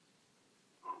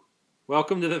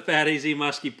Welcome to the Fat Easy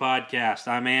Muskie podcast.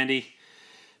 I'm Andy,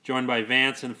 joined by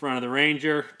Vance in front of the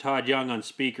Ranger, Todd Young on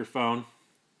speakerphone.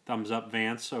 Thumbs up,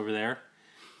 Vance, over there,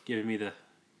 giving me the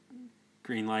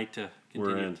green light to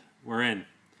continue. We're in.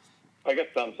 I got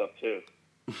thumbs up, too.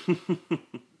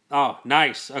 Oh,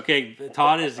 nice. Okay,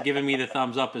 Todd is giving me the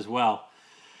thumbs up as well.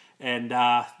 And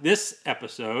this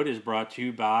episode is brought to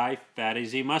you by Fat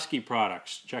Easy Muskie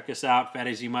Products. Check us out,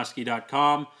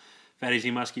 fateasymuskie.com. Fat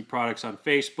Easy Muskie Products on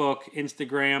Facebook,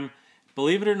 Instagram.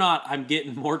 Believe it or not, I'm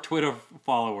getting more Twitter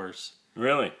followers.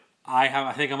 Really?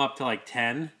 I think I'm up to like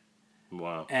 10.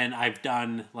 Wow. And I've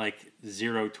done like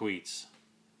 0 tweets.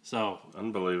 So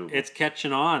unbelievable. It's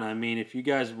catching on. I mean, if you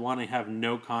guys want to have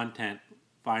no content,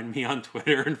 find me on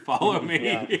Twitter and follow me.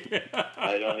 Yeah.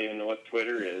 I don't even know what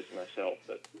Twitter is myself,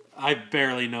 but I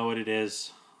barely know what it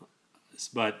is.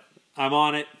 But I'm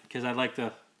on it because I'd like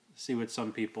to see what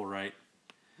some people write.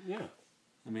 Yeah.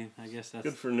 I mean, I guess that's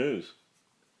good for news.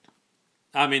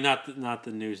 I mean, not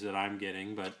the news that I'm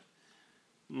getting, but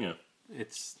yeah,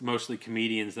 it's mostly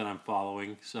comedians that I'm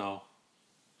following. So,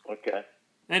 okay.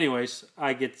 Anyways,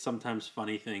 I get sometimes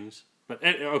funny things, but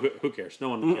who cares? No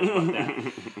one cares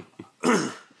about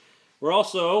that. We're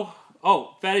also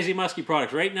Fat Easy Muskie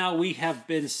Products. Right now, we have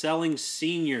been selling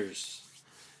seniors,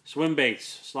 swim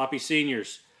baits, sloppy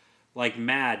seniors, like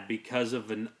mad because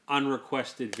of an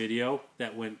unrequested video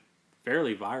that went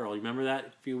fairly viral. You remember that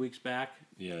a few weeks back?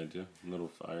 Yeah, I do. Little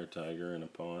fire tiger in a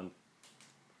pond.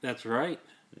 That's right.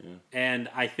 Yeah. And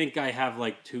I think I have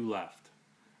like 2 left.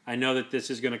 I know that this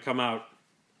is going to come out.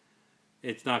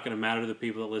 It's not going to matter to the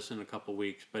people that listen in a couple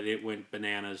weeks, but it went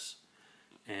bananas.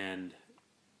 And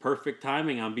perfect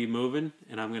timing. I'll be moving,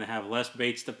 and I'm going to have less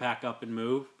baits to pack up and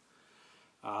move.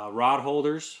 Rod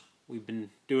holders. We've been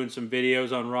doing some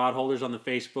videos on rod holders on the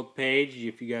Facebook page.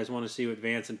 If you guys want to see what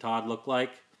Vance and Todd look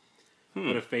like,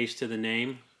 put a face to the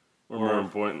name. Or more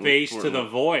importantly, face to the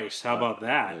voice. How about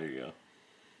that? There you go.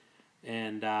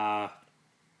 And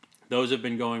those have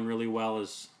been going really well,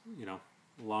 as you know,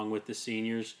 along with the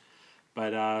seniors.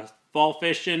 But fall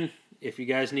fishing, if you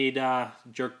guys need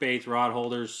jerk baits, rod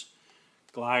holders,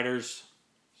 gliders,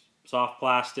 soft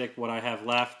plastic, what I have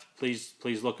left, please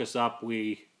look us up.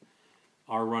 We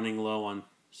are running low on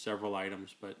several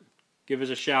items, but give us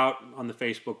a shout on the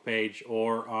Facebook page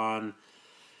or on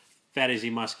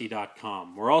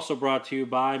fateasymuskie.com. We're also brought to you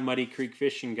by Muddy Creek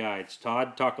Fishing Guides.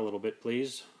 Todd, talk a little bit,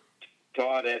 please.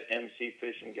 Todd at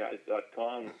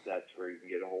mcfishingguides.com. That's where you can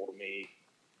get a hold of me.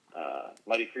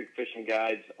 Muddy Creek Fishing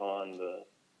Guides on the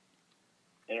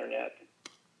internet.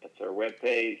 That's our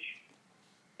webpage.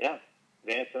 Yeah,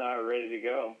 Vance and I are ready to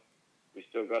go. We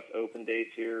still got the open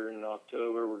dates here in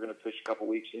October. We're going to push a couple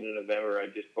weeks into November. I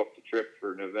just booked a trip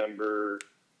for November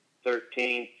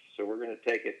 13th, so we're going to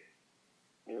take it.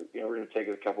 We're going to take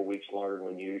it a couple weeks longer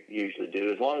than we usually do,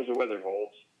 as long as the weather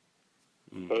holds.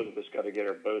 Mm-hmm. Both of us got to get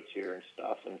our boats here and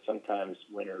stuff, and sometimes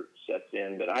winter sets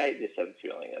in. But I just have a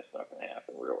feeling that's not going to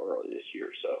happen real early this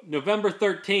year. So November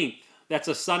 13th. That's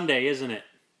a Sunday, isn't it?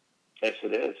 Yes,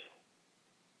 it is.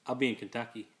 I'll be in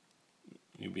Kentucky.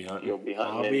 You'll be hunting.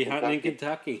 I'll be hunting in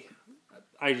Kentucky.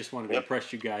 I just wanted to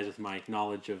impress you guys with my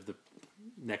knowledge of the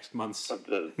next month's of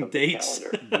the dates.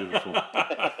 Beautiful.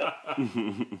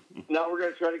 Now we're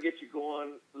going to try to get you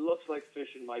going. It looks like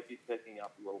fishing might be picking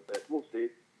up a little bit. We'll see.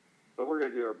 But we're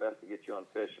going to do our best to get you on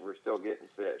fish, and we're still getting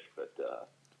fish. But,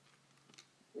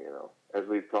 as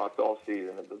we've talked all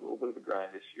season, it's a little bit of a grind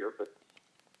this year, but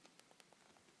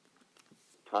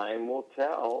time will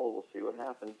tell. We'll see what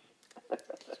happens.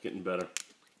 It's getting better.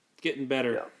 Getting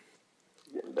better.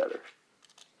 Yeah, getting better.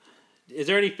 Is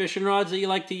there any fishing rods that you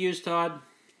like to use, Todd?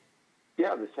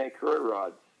 Yeah, the St. Croix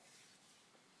rods.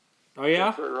 Oh,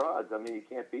 yeah? St. Croix rods. I mean, you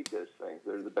can't beat those things.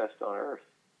 They're the best on earth.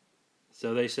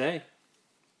 So they say.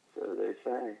 So they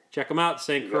say. Check them out,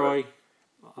 St. Croix.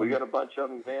 We got a bunch of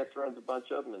them. Vance runs a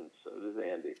bunch of them, and so does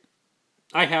Andy.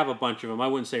 I have a bunch of them. I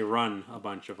wouldn't say run a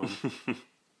bunch of them.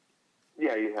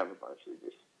 Yeah, you have a bunch. They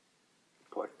just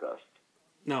collect dust.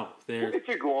 No, they're... If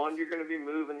you're going, you're going to be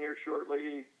moving here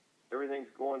shortly. Everything's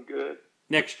going good.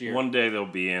 Next year. One day they'll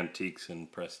be antiques in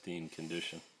pristine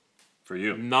condition. For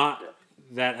you. Not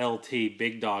that LT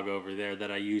Big Dog over there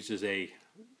that I use as a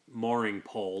mooring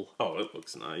pole. Oh, it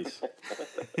looks nice.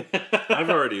 I've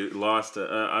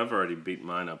already beat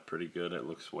mine up pretty good. It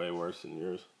looks way worse than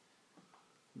yours.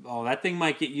 Oh, that thing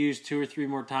might get used 2 or 3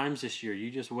 more times this year. You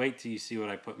just wait till you see what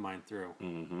I put mine through.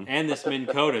 Mm-hmm. And this Minn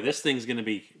Kota. This thing's going to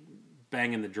be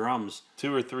banging the drums.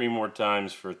 2 or 3 more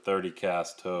times for 30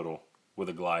 casts total with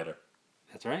a glider.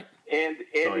 That's right. And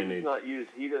he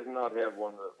does not have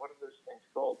one of the, what are those things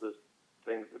called?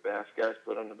 things the bass guys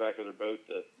put on the back of their boat?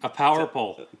 A power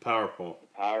pole. Power pole.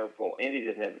 Power pole. Andy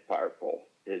doesn't have a power pole.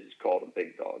 It's called a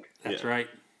big dog. That's Yeah. right.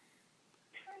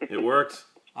 It works.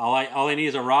 All I need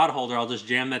is a rod holder. I'll just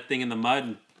jam that thing in the mud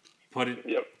and put it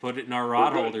in our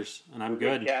rod We're good. holders, and I'm We're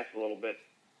good. Cast a little bit.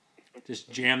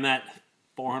 Just jam that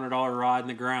 $400 rod in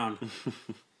the ground.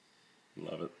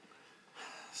 Love it.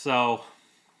 So,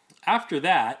 after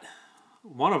that,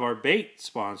 one of our bait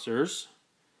sponsors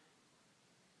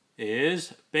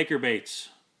is Baker Baits.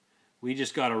 We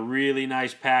just got a really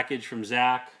nice package from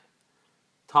Zach.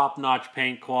 Top-notch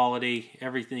paint quality.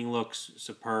 Everything looks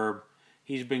superb.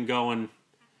 He's been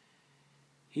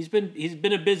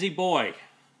a busy boy,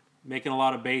 making a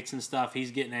lot of baits and stuff.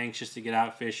 He's getting anxious to get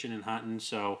out fishing and hunting.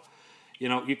 So,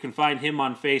 you can find him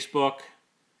on Facebook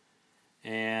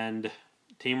and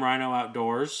Team Rhino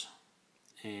Outdoors.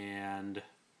 And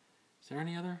is there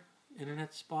any other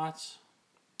internet spots?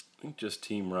 I think just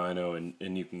Team Rhino, and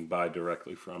you can buy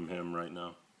directly from him right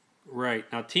now. Right.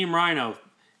 Now, Team Rhino,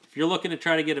 if you're looking to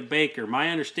try to get a Baker, my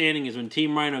understanding is when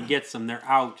Team Rhino gets them, they're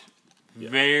out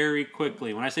very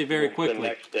quickly. When I say very quickly. The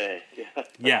next day. Yeah.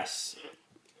 Yes.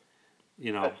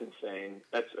 That's insane.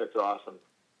 That's awesome.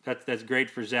 That's great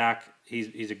for Zach.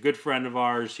 He's a good friend of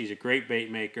ours. He's a great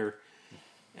bait maker.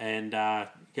 And you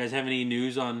guys have any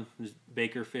news on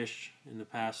Baker fish in the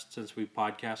past since we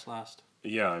podcast last?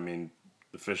 Yeah, I mean,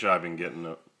 the fish I've been getting,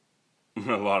 a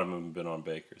lot of them have been on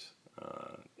Bakers.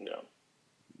 No.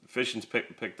 Fishing's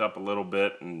picked up a little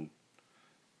bit, and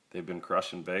they've been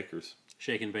crushing Bakers.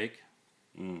 Shake and bake.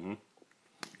 Mm-hmm.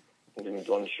 Been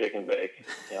doing shake and bake.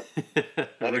 Yep.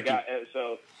 And a guy,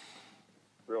 so,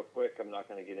 real quick, I'm not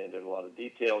going to get into a lot of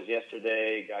details.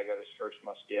 Yesterday, guy got his first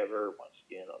muskie ever, once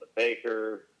again on the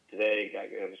Baker. Today, guy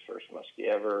got his first muskie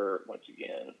ever, once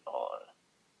again on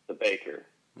the Baker.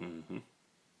 Mm-hmm.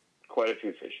 Quite a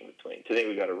few fish in between.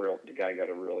 Today, the guy got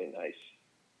a really nice,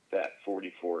 fat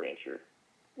 44-incher.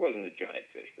 It wasn't a giant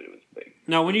fish, but it was big.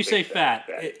 Now, when you say Big fat,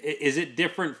 is it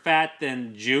different fat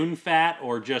than June fat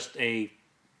or just a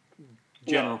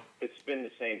general? No, it's been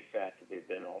the same fat that they've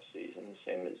been all season, the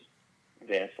same as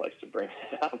Vance likes to bring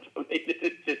it out.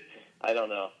 It's just, I don't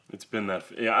know. It's been that.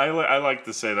 Yeah, I like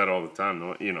to say that all the time.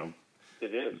 Though,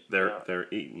 It is. they're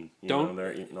eating.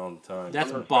 They're eating all the time. That's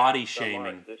Some are body fat, some shaming.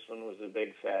 aren't. This one was a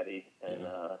big fatty, and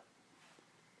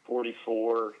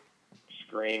 44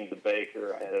 screamed the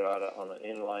Baker. I had it out on an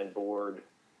inline board.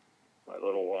 My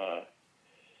little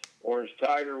Orange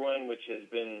Tiger one, which has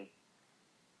been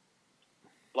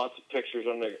lots of pictures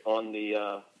on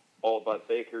the All About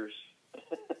Bakers.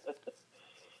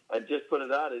 I just put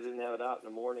it out. I didn't have it out in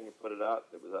the morning and put it out.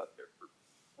 It was out there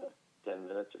for 10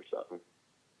 minutes or something.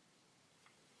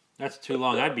 That's too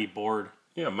long. I'd be bored.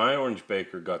 Yeah, my Orange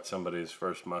Baker got somebody's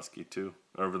first muskie too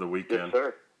over the weekend. Yes,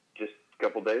 sir. Just a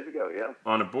couple days ago, yeah.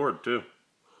 On a board too.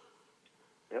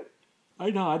 Yep. I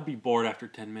know. I'd be bored after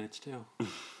 10 minutes too.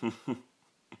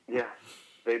 Yeah.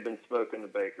 They've been smoking the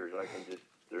Bakers.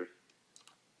 It's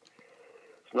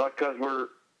not because we're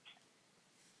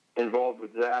involved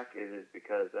with Zach. It is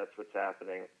because that's what's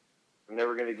happening. I'm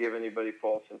never going to give anybody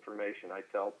false information. I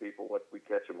tell people what we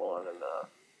catch them on, and the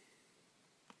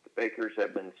Bakers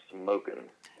have been smoking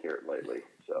here lately.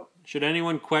 So Should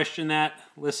anyone question that,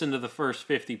 listen to the first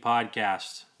 50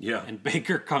 podcasts. Yeah. And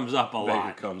Baker comes up a Baker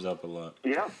lot. comes up a lot.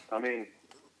 yeah, I mean,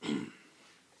 you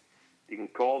can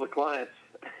call the clients.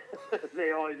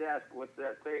 They always ask, "What's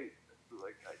that bait?"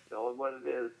 Like I tell them what it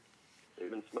is. They've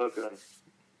been smoking them.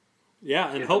 Yeah,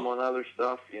 and Getting them on other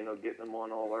stuff, getting them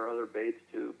on all our other baits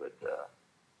too. But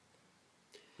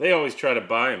They always try to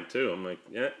buy them too. I'm like,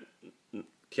 yeah,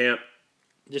 can't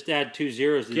just add 2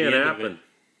 zeros to the can't end happen. of it.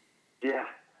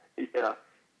 yeah.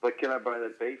 But can I buy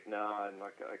that bait? No, I'm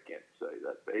not. I can't sell you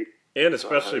that bait. And So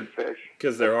I especially had fish.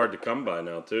 because they're hard to come by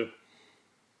now too.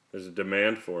 There's a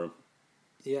demand for them.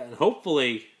 Yeah, and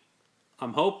hopefully,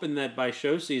 I'm hoping that by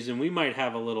show season we might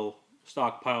have a little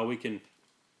stockpile we can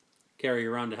carry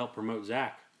around to help promote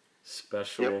Zach.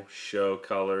 Special show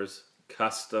colors,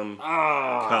 custom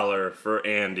Ah, color for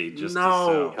Andy just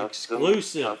no, to sell.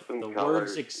 exclusive. Custom The colors,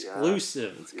 word's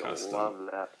exclusive. It's You'll custom. love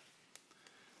that.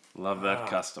 Love that Ah,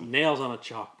 custom. Nails on a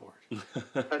chalkboard.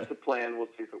 That's the plan. We'll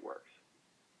see if it works.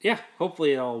 Yeah,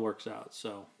 hopefully it all works out.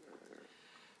 So,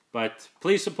 but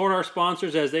please support our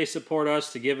sponsors as they support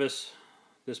us to give us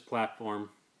this platform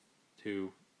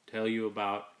to tell you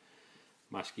about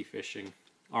muskie fishing,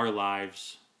 our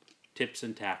lives, tips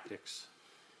and tactics,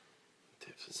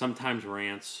 sometimes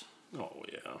rants. Oh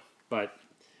yeah. But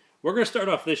we're going to start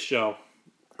off this show.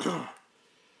 A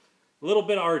little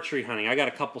bit of archery hunting. I got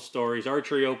a couple stories.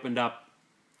 Archery opened up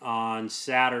on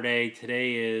Saturday.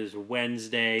 Today is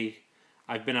Wednesday.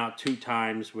 I've been out 2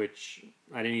 times, which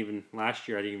last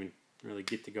year I didn't even really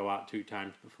get to go out 2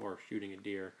 times before shooting a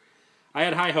deer. I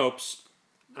had high hopes,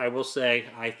 I will say.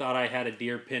 I thought I had a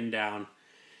deer pinned down,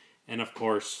 and of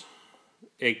course,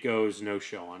 it goes no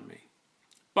show on me.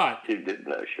 But He did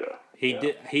no show.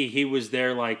 He was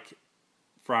there like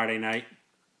Friday night,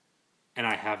 and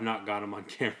I have not got him on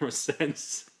camera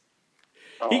since.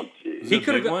 Oh, jeez. He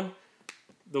could have one.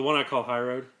 The one I call High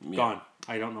Road, Yeah. gone.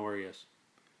 I don't know where he is.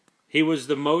 He was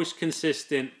the most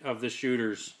consistent of the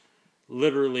shooters.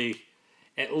 Literally,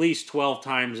 at least 12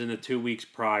 times in the 2 weeks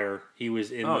prior, he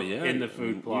was in the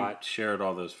food plot. You shared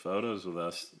all those photos with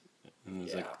us, and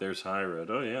it's like, "There's High Road.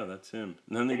 Oh yeah, that's him."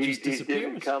 And then He just disappears.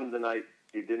 didn't come the night.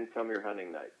 He didn't come your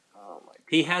hunting night. Oh my God.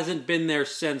 He hasn't been there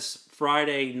since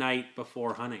Friday night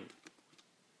before hunting.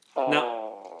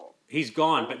 Oh. He's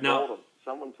gone, but now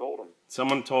Someone told him.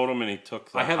 Someone told him, and he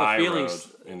took the I have a high feeling road,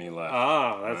 and he left.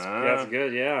 oh, that's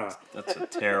good. Yeah, That's a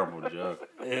terrible joke.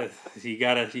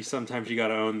 Sometimes you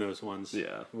gotta own those ones.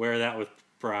 Yeah. Wear that with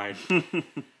pride.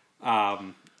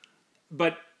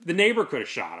 But the neighbor could have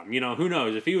shot him. Who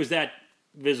knows if he was that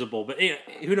visible? But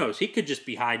who knows? He could just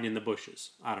be hiding in the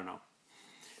bushes. I don't know.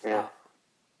 Yeah.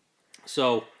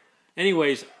 So,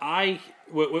 anyways,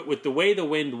 with the way the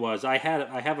wind was, I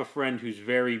have a friend who's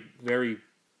very, very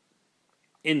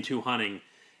into hunting,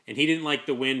 and he didn't like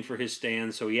the wind for his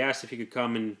stand, so he asked if he could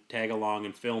come and tag along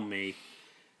and film me,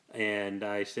 and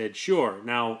I said sure.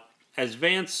 Now, I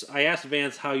asked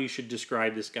Vance how you should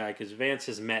describe this guy because Vance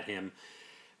has met him.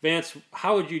 Vance,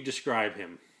 how would you describe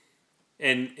him?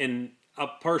 And a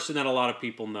person that a lot of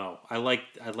people know. I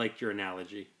liked your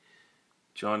analogy.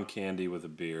 John Candy with a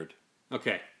beard.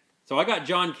 Okay, so I got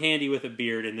John Candy with a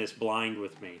beard in this blind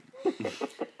with me,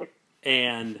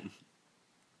 and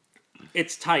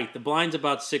it's tight. The blind's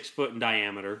about 6 foot in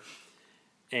diameter,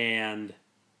 and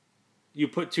you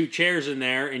put 2 chairs in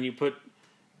there, and you put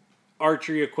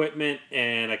archery equipment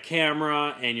and a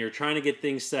camera, and you're trying to get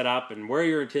things set up, and where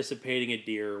you're anticipating a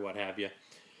deer or what have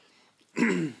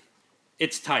you.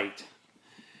 It's tight,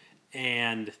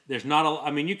 and there's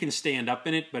not you can stand up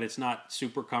in it, but it's not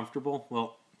super comfortable.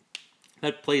 Well,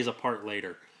 that plays a part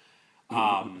later.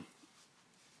 I'm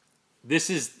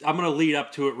going to lead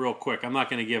up to it real quick. I'm not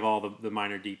going to give all the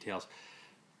minor details.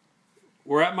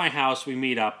 We're at my house. We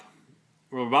meet up.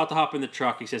 We're about to hop in the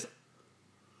truck. He says,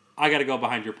 I got to go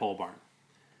behind your pole barn.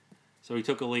 So he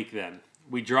took a leak then.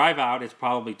 We drive out. It's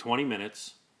probably 20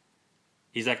 minutes.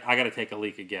 He's like, I got to take a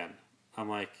leak again. I'm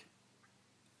like,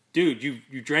 dude, you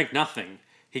drank nothing.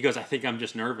 He goes, I think I'm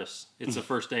just nervous. It's the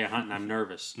first day of hunting. I'm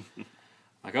nervous.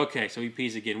 Like, okay, so he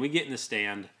pees again. We get in the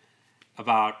stand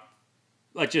about,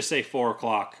 let's just say 4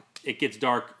 o'clock. It gets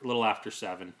dark a little after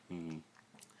 7. Mm-hmm.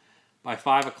 By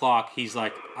 5 o'clock, he's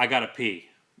like, I got to pee.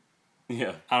 Yeah.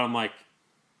 And I'm like,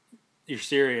 you're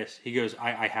serious? He goes,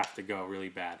 I have to go really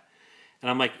bad. And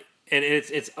I'm like, and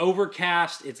it's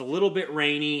overcast. It's a little bit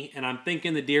rainy. And I'm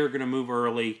thinking the deer are going to move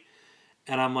early.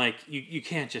 And I'm like, you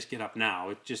can't just get up now.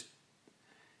 It just,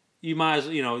 you might as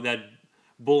well, that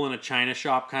bull in a china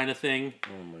shop kind of thing.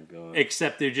 Oh my God.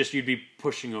 Except you'd be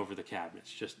pushing over the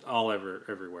cabinets, just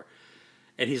everywhere.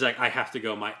 And he's like, I have to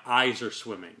go. My eyes are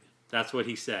swimming. That's what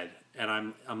he said. And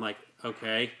I'm like,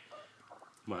 okay.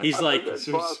 He's like, that's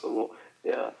possible.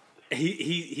 Yeah.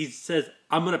 He says,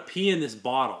 I'm gonna pee in this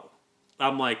bottle.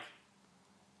 I'm like,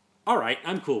 all right,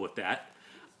 I'm cool with that.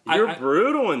 You're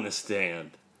brutal in the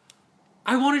stand.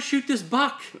 I want to shoot this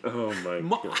buck. Oh my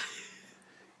God.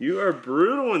 You are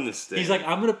brutal in the stand. He's like,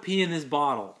 I'm going to pee in this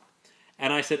bottle.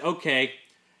 And I said, okay.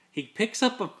 He picks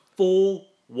up a full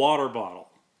water bottle.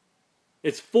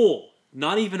 It's full,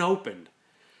 not even opened.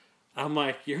 I'm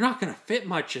like, you're not going to fit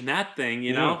much in that thing,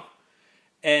 you know?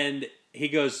 And he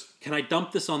goes, can I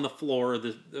dump this on the floor?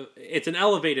 It's an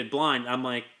elevated blind. I'm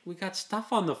like, we got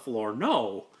stuff on the floor.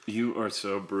 No. You are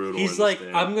so brutal. He's like,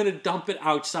 I'm going to dump it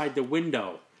outside the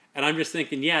window. And I'm just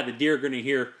thinking, yeah, the deer are going to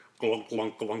hear glunk,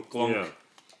 glunk, glunk, glunk. Yeah. I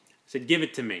said, give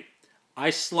it to me. I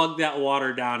slugged that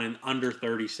water down in under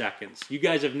 30 seconds. You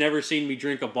guys have never seen me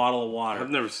drink a bottle of water. I've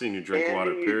never seen you drink Andy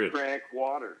water, period. Drank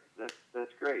water.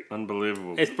 That's great.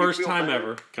 Unbelievable. It's first time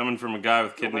ever. Coming from a guy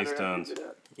with kidney stones.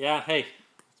 Yeah, hey,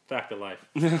 fact of life.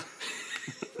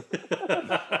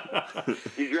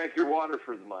 You drank your water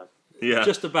for the month. Yeah.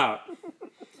 Just about.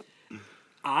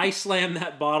 I slammed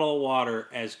that bottle of water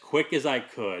as quick as I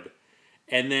could.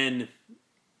 And then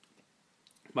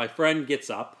my friend gets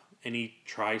up and he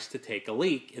tries to take a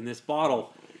leak in this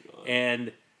bottle. Oh,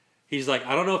 and he's like,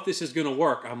 I don't know if this is going to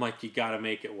work. I'm like, you got to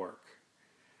make it work.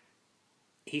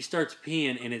 He starts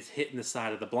peeing and it's hitting the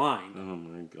side of the blind. Oh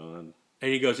my God.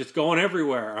 And he goes, it's going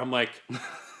everywhere. I'm like,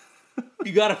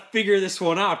 you got to figure this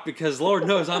one out because Lord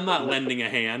knows I'm not lending a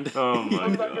hand. Oh my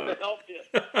I'm not going to god. help you.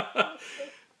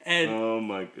 And Oh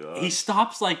my god. he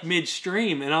stops like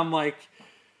midstream, and I'm like,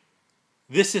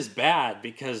 this is bad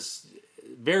because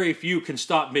very few can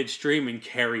stop midstream and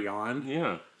carry on.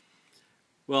 Yeah.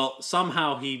 Well,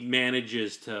 somehow he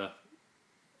manages to.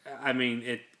 I mean,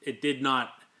 it did not.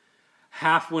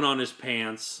 Half went on his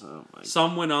pants. Oh my.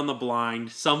 Some went on the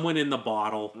blind. Some went in the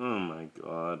bottle. Oh my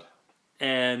god.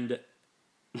 And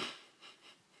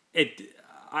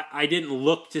I didn't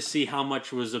look to see how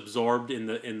much was absorbed in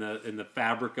the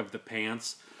fabric of the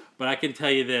pants, but I can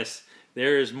tell you this: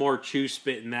 there is more chew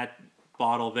spit in that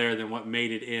bottle there than what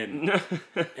made it in,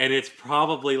 and it's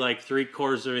probably like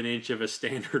 3/4 of an inch of a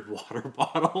standard water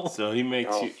bottle. So he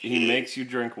makes Oh, he shit. makes you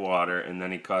drink water, and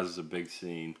then he causes a big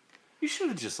scene. You should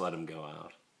have just let him go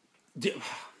out.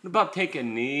 About take a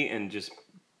knee and just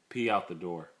pee out the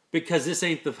door. Because this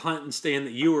ain't the hunting stand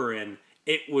that you were in,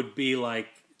 it would be like,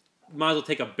 might as well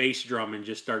take a bass drum and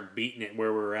just start beating it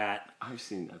where we're at. I've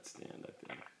seen that stand, I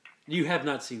think. You have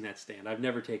not seen that stand. I've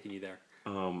never taken you there.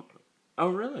 Oh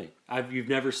really? You've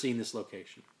never seen this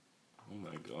location. Oh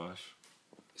my gosh.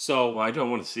 So, Well, I don't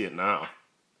want to see it now.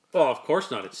 well, of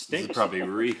course not. It This stinks. probably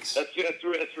reeks. That's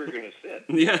where you're going to sit.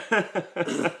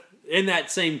 Yeah. In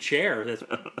that same chair.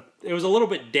 It was a little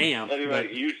bit damp. Anyway,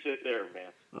 but- you sit there,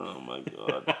 man. Oh my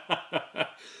god.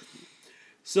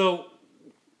 So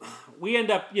we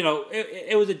end up,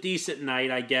 it was a decent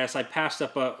night, I guess. I passed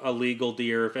up a legal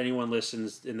deer. If anyone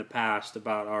listens in the past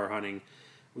about our hunting,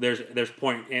 there's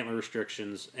point antler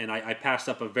restrictions, and I passed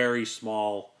up a very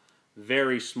small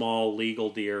legal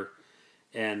deer,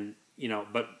 and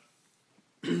but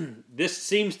this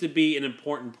seems to be an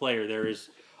important player. There is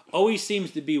always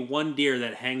seems to be one deer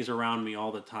that hangs around me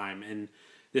all the time, and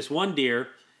this one deer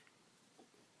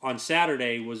on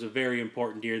Saturday was a very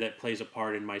important deer that plays a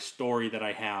part in my story that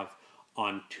I have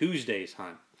on Tuesday's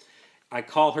hunt. I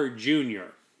call her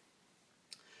Junior.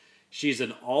 She's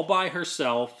an all by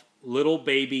herself little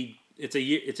baby. It's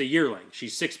a yearling.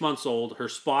 She's 6 months old. Her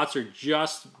spots are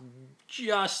just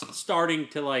starting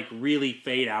to like really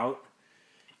fade out.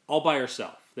 All by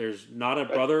herself. There's not a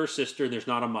brother or sister. There's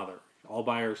not a mother. All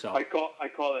by herself. I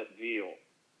call it veal.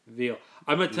 Veal.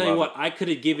 I'm gonna tell you Love what. I could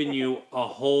have given you a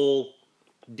whole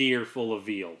deer full of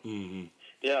veal. Mm-hmm.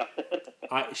 Yeah.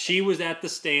 She was at the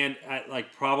stand at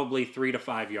like probably 3 to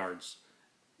 5 yards.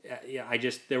 Yeah,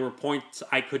 there were points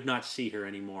I could not see her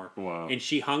anymore. Wow. And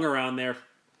she hung around there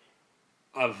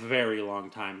a very long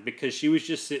time because she was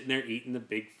just sitting there eating the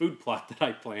big food plot that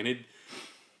I planted.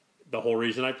 The whole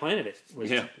reason I planted it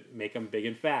was to make them big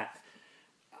and fat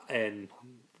and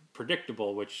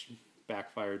predictable, which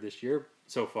backfired this year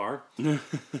so far.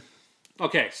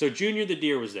 Okay, so Junior the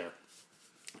deer was there.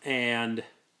 And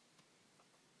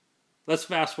let's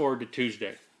fast forward to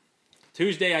Tuesday.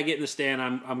 Tuesday, I get in the stand.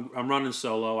 I'm running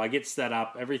solo. I get set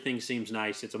up. Everything seems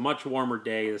nice. It's a much warmer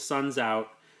day. The sun's out,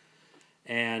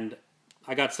 and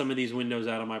I got some of these windows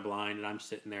out of my blind, and I'm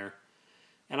sitting there,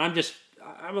 and I'm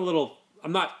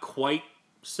not quite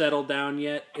settled down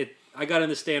yet. I got in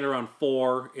the stand around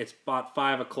 4. It's about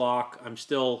 5 o'clock.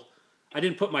 I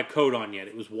didn't put my coat on yet.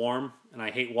 It was warm, and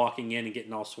I hate walking in and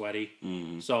getting all sweaty.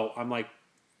 Mm-hmm. So I'm like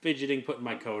fidgeting, putting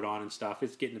my coat on and stuff.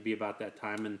 It's getting to be about that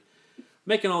time, and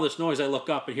making all this noise. I look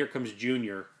up, and here comes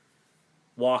Junior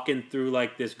walking through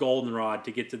like this goldenrod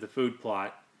to get to the food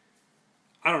plot.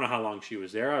 I don't know how long she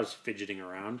was there. I was fidgeting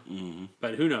around,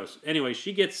 but who knows? Anyway,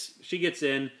 she gets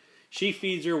in. She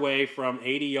feeds her way from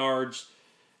 80 yards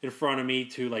in front of me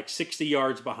to like 60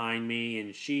 yards behind me,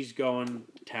 and she's going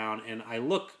to town. And I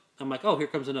look, I'm like, oh, here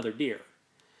comes another deer.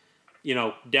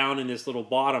 Down in this little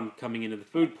bottom coming into the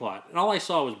food plot. And all I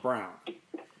saw was brown.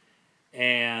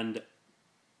 And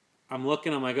I'm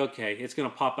looking, I'm like, okay, it's going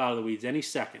to pop out of the weeds any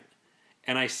second.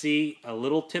 And I see a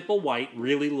little tip of white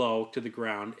really low to the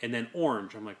ground, and then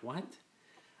orange. I'm like, what?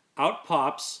 Out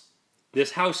pops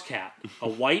this house cat, a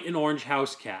white and orange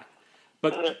house cat.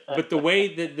 But the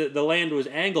way that the land was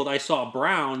angled, I saw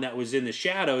brown that was in the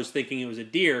shadows thinking it was a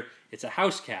deer. It's a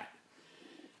house cat.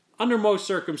 Under most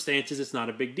circumstances, it's not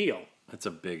a big deal. That's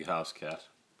a big house cat.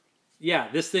 Yeah,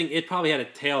 this thing, it probably had a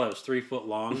tail that was 3 foot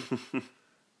long.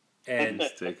 And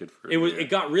Let's take it for a it deer.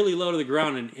 got really low to the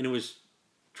ground, and it was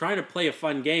trying to play a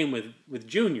fun game with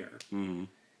Junior. Mm-hmm.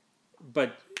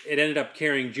 But it ended up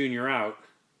carrying Junior out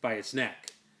by its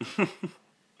neck.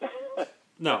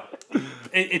 No,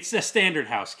 it's a standard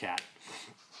house cat.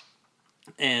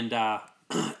 And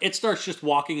it starts just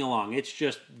walking along. It's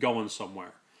just going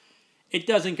somewhere. It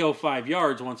doesn't go 5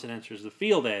 yards once it enters the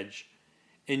field edge.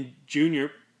 And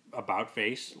Junior, about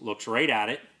face, looks right at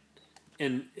it.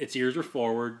 And its ears are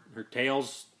forward. Her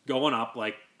tail's going up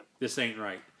like this ain't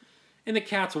right. And the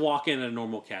cat's walking at a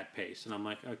normal cat pace. And I'm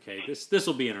like, okay, this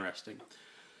will be interesting.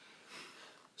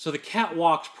 So the cat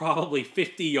walks probably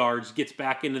 50 yards, gets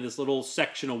back into this little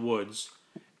section of woods,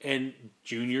 and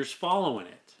Junior's following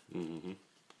it. Mm-hmm.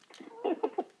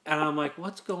 And I'm like,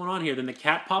 what's going on here? Then the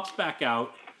cat pops back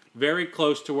out, very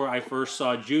close to where I first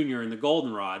saw Junior in the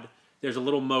goldenrod. There's a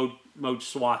little mowed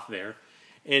swath there.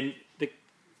 And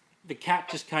the cat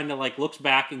just kind of like looks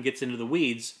back and gets into the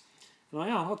weeds. I'm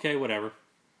like, oh, okay, whatever.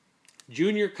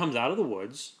 Junior comes out of the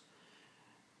woods,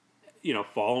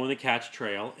 following the cat's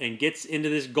trail, and gets into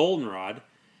this goldenrod.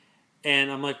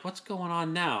 And I'm like, what's going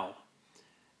on now?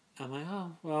 I'm like,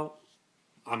 oh, well,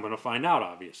 I'm going to find out,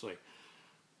 obviously.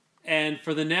 And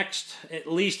for the next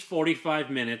at least 45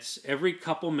 minutes, every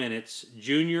couple minutes,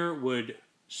 Junior would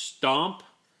stomp,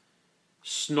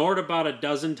 snort about a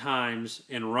dozen times,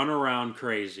 and run around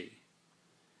crazy.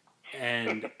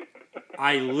 And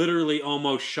I literally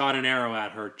almost shot an arrow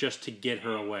at her just to get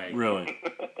her away. Really?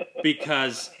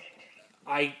 Because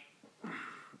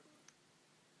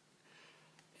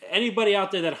anybody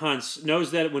out there that hunts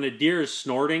knows that when a deer is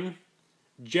snorting,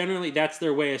 generally that's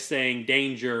their way of saying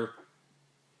danger.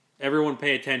 Everyone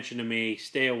pay attention to me.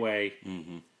 Stay away.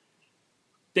 Mm-hmm.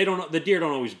 The deer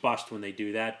don't always bust when they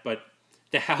do that, but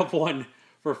to have one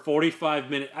for 45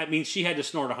 minutes, I mean, she had to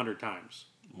snort 100 times.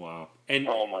 Wow. And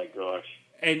oh my gosh.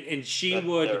 And she That's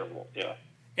would terrible. Yeah.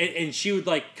 And she would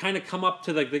like kind of come up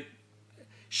to the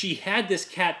she had this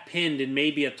cat pinned in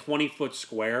maybe a 20-foot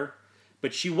square,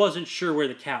 but she wasn't sure where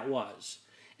the cat was.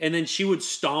 And then she would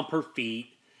stomp her feet.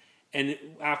 And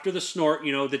after the snort,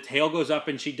 the tail goes up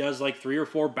and she does like 3 or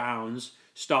 4 bounds,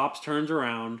 stops, turns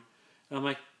around. And I'm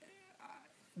like,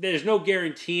 there's no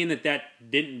guaranteeing that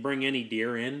didn't bring any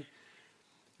deer in,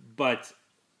 but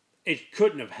it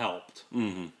couldn't have helped.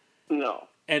 Mm-hmm. No.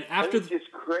 And after it's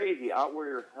just crazy out where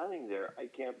you're hunting there. I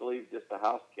can't believe just a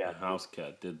house cat. The house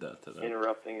cat did that to them.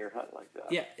 Interrupting your hunt like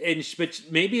that. Yeah, but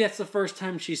maybe that's the first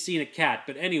time she's seen a cat.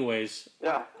 But anyways,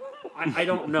 Yeah. I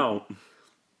don't know.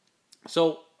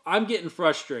 So I'm getting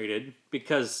frustrated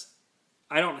because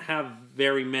I don't have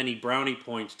very many brownie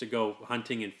points to go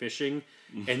hunting and fishing,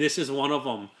 and this is one of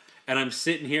them. And I'm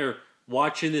sitting here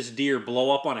watching this deer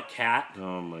blow up on a cat.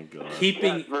 Oh my god!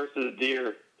 Cat versus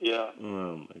deer. Yeah.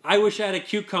 Oh my god. I wish I had a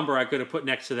cucumber I could have put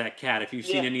next to that cat. If you've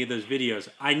seen any of those videos,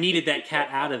 I needed that cat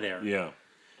out of there. Yeah.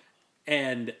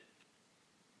 And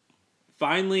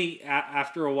finally,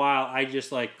 after a while, I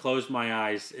just like closed my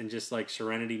eyes and just like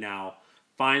serenity now.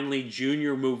 Finally,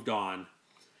 Junior moved on.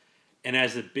 And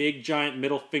as a big giant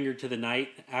middle finger to the night,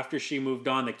 after she moved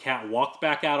on, the cat walked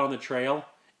back out on the trail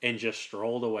and just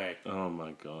strolled away. Oh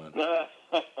my god.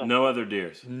 No other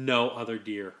deers. No other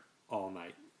deer all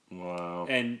night. Wow.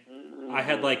 And I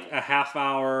had like a half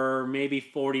hour, maybe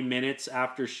 40 minutes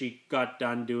after she got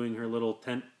done doing her little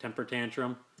temper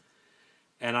tantrum.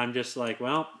 And I'm just like,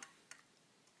 well,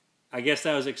 I guess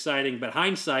that was exciting. But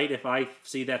hindsight, if I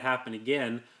see that happen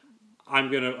again,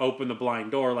 I'm going to open the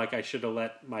blind door like I should have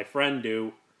let my friend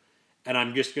do. And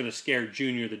I'm just going to scare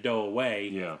Junior the doe away.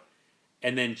 Yeah.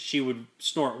 And then she would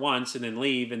snort once and then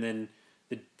leave. And then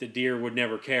the deer would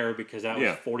never care because that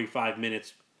was 45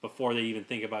 minutes before they even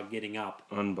think about getting up.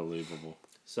 Unbelievable.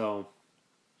 So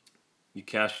you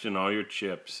cashed in all your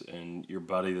chips, and your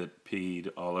buddy that peed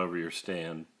all over your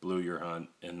stand blew your hunt,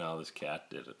 and now this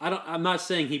cat did it. I'm not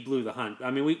saying he blew the hunt.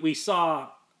 I mean, we saw.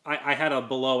 I had a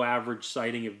below average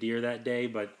sighting of deer that day,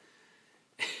 but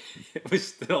it was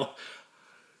still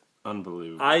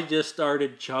unbelievable. I just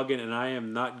started chugging, and I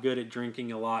am not good at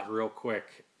drinking a lot real quick.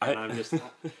 And I'm just.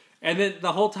 And then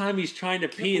the whole time he's trying to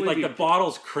pee, like the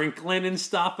bottle's crinkling and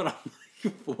stuff, and I'm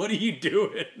like, "What are you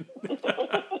doing?"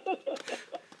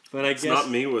 But It's not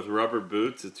me with rubber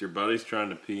boots. It's your buddies trying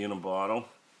to pee in a bottle.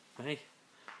 Hey,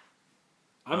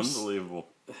 unbelievable.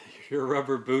 Your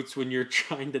rubber boots when you're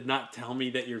trying to not tell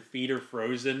me that your feet are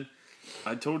frozen.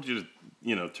 I told you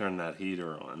to, turn that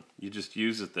heater on. You just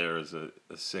use it there as a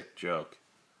sick joke.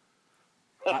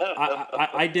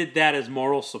 I did that as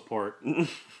moral support.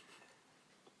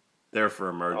 There for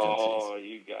emergencies. Oh,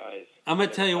 you guys! I'm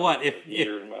gonna tell you what. If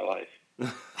in my life.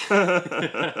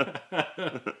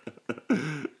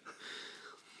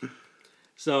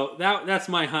 So that's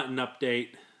my hunting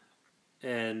update,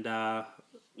 and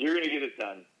you're gonna get it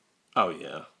done. Oh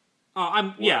yeah.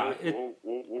 I'm yeah.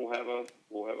 We'll have a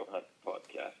hunt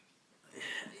podcast.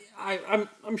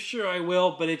 I'm sure I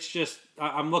will, but it's just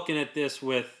I'm looking at this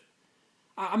with.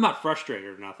 I'm not frustrated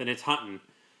or nothing. It's hunting.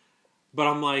 But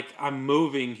I'm like, I'm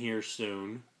moving here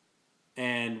soon,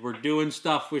 and we're doing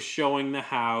stuff with showing the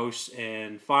house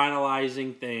and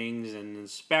finalizing things and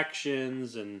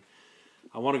inspections and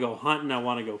I want to go hunting. I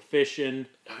want to go fishing.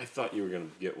 I thought you were going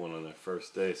to get one on that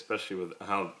first day, especially with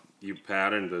how you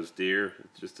patterned those deer. It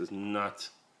just is nuts.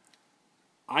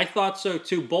 I thought so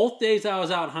too. Both days I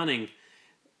was out hunting,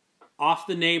 off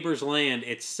the neighbor's land,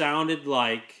 it sounded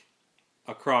like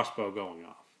a crossbow going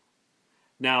off.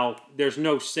 Now, there's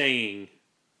no saying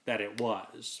that it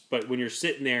was, but when you're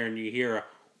sitting there and you hear a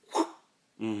whoop,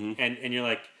 and you're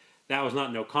like, that was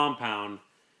not no compound.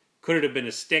 Could it have been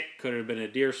a stick? Could it have been a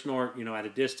deer snort, at a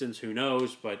distance? Who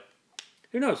knows? But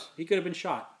who knows? He could have been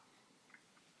shot.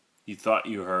 You thought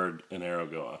you heard an arrow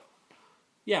go off.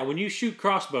 Yeah, when you shoot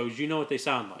crossbows, you know what they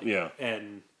sound like. Yeah.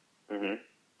 And,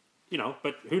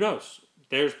 but who knows?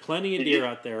 There's plenty of deer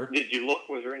out there. Did you look?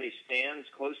 Was there any stands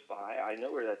close by? I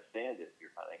know where that stand is you're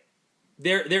hunting.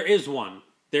 There is one.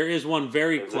 There is one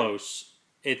very close.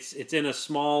 It's in a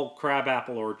small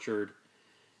crabapple orchard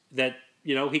that,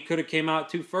 he could have came out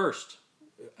to first.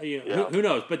 Who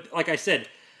knows? But like I said,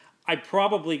 I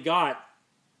probably got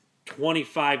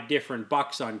 25 different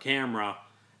bucks on camera.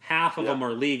 Half of them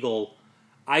are legal.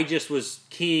 I just was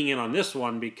keying in on this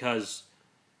one because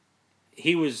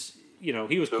he was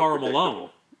So Karl Malone.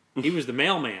 He was the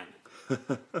mailman.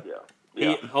 Yeah.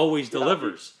 He always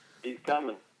delivers. He's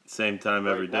coming. Same time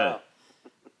every day. Now.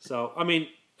 So, I mean,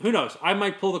 who knows? I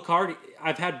might pull the card.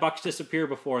 I've had bucks disappear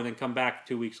before and then come back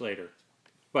 2 weeks later.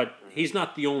 But he's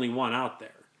not the only one out there.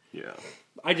 Yeah.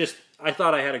 I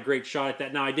thought I had a great shot at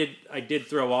that. Now, I did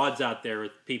throw odds out there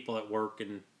with people at work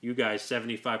and you guys,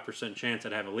 75% chance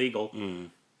I'd have a legal.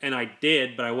 And I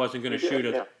did, but I wasn't going to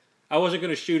shoot I wasn't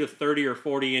going to shoot a 30 or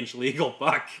 40 inch legal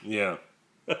buck. Yeah.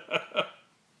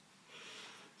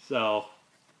 So,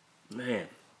 Man.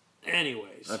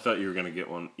 anyways, I thought you were going to get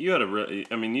one. You had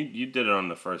you did it on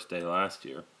the first day last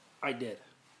year. I did.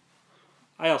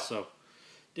 I also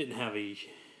didn't have a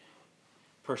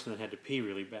person that had to pee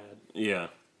really bad. Yeah,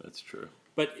 that's true.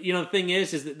 But, the thing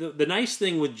is that the nice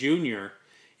thing with Junior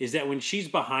is that when she's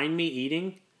behind me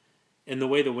eating and the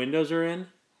way the windows are in,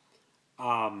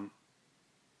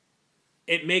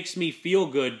 it makes me feel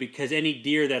good because any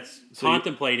deer that's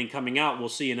contemplating coming out will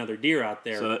see another deer out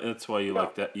there. So that's why you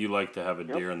like that. You like to have a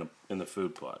deer in the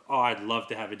food plot. Oh, I'd love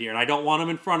to have a deer. And I don't want them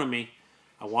in front of me.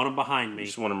 I want them behind me. You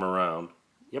just want them around.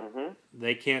 Yep.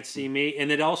 They can't see me. And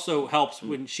it also helps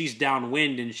when she's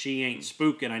downwind and she ain't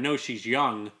spooking. I know she's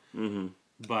young,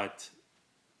 but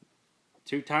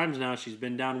 2 times now she's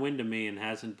been downwind of me and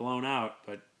hasn't blown out.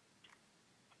 But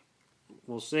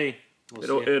we'll see.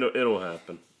 It'll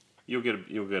happen. You'll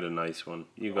get a nice one.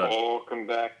 You got. Come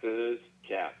back to those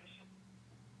cats.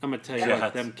 I'm gonna tell you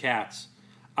what, them cats.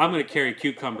 I'm gonna carry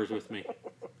cucumbers with me.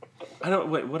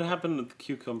 Wait, what happened to the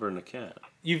cucumber and the cat?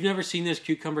 You've never seen those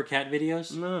cucumber cat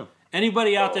videos? No.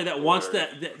 Anybody out there that wants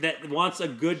that wants a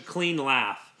good clean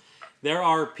laugh? There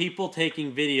are people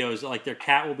taking videos like their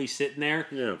cat will be sitting there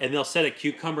and they'll set a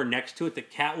cucumber next to it. The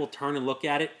cat will turn and look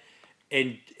at it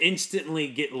and instantly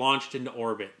get launched into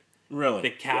orbit. Really? The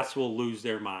cats will lose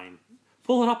their mind.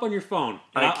 Pull it up on your phone.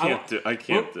 I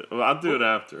can't do it. Well, I'll do it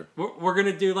after. We're going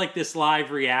to do like this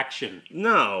live reaction.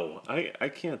 No, I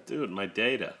can't do it. My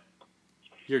data.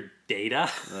 Your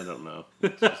data? I don't know.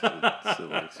 It's just a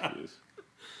silly excuse.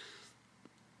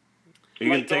 Are you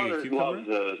My going to take a daughter cucumber? loves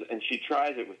those, and she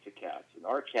tries it with the cats. And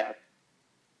our cats,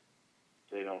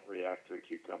 they don't react to a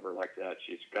cucumber like that.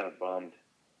 She's kind of bummed.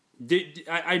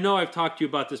 I know I've talked to you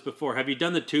about this before. Have you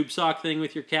done the tube sock thing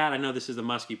with your cat? I know this is the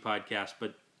Muskie podcast,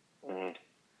 but...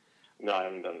 No, I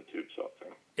haven't done the tube sock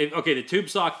thing. Okay, the tube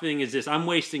sock thing is this. I'm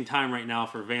wasting time right now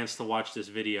for Vance to watch this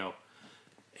video.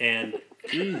 And...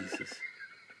 Jesus.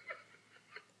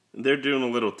 They're doing a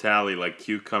little tally like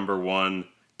cucumber 1,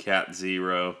 cat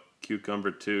 0,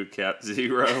 cucumber 2, cat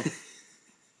 0.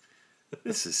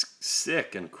 This is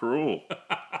sick and cruel.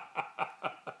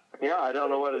 Yeah, I don't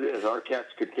know what it is. Our cats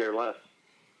could care less.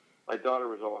 My daughter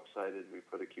was all excited. We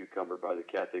put a cucumber by the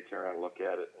cat. They turn around and look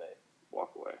at it, and they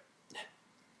walk away.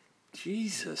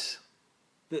 Jesus.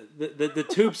 The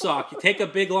tube sock, you take a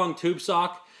big long tube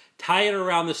sock, tie it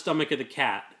around the stomach of the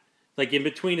cat. Like in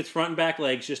between its front and back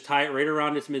legs, just tie it right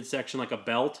around its midsection like a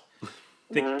belt.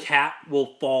 The cat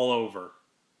will fall over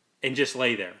and just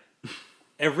lay there.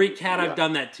 Every cat I've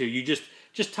done that to, you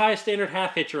just tie a standard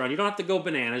half hitch around. You don't have to go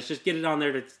bananas. Just get it on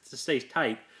there to stay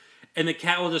tight. And the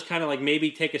cat will just kind of like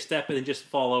maybe take a step and then just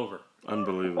fall over.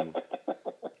 Unbelievable.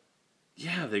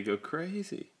 Yeah, they go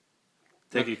crazy.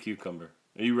 Take a cucumber.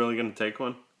 Are you really going to take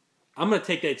one? I'm going to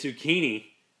take that zucchini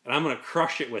and I'm going to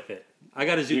crush it with it. I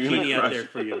got a zucchini out there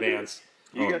for you, Vance.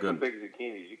 You got some big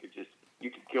zucchinis. You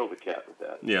could kill the cat with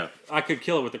that. Yeah. I could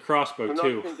kill it with a crossbow, I'm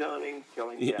too. not condoning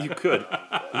killing cats. You could.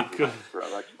 You could.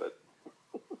 Products, but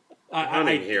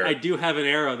hunting here. I do have an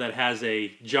arrow that has a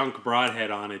junk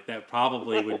broadhead on it that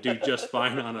probably would do just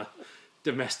fine on a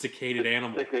domesticated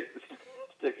animal.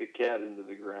 Stick a cat into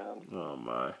the ground. Oh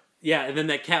my! Yeah, and then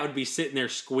that cat would be sitting there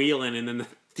squealing, and then the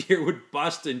deer would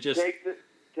bust and just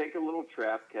take a little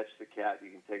trap, catch the cat. You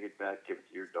can take it back, give it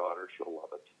to your daughter. She'll love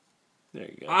it. There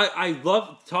you go. I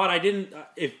love Todd. I didn't.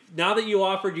 If now that you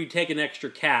offered, you take an extra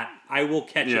cat, I will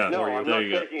catch it No, for you. I'm not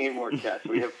taking any more cats.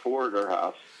 We have 4 at our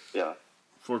house. Yeah.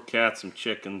 4 cats, some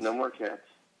chickens. No more cats.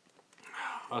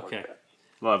 Okay. More cats.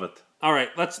 Love it. All right.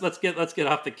 Let's get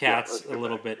off the cats Yeah, a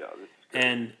little back. bit, Yeah, this is great.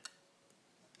 and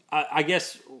I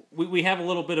guess we have a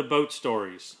little bit of boat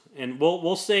stories, and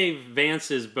we'll save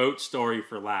Vance's boat story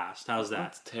for last. How's that?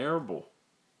 That's terrible.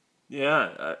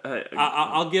 Yeah,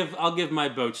 I'll give my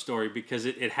boat story because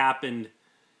it happened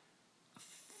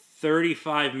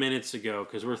 35 minutes ago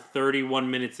because we're 31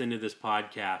 minutes into this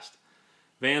podcast.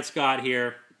 Vance got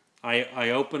here.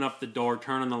 I open up the door,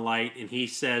 turn on the light, and he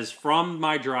says from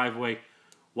my driveway,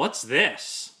 "What's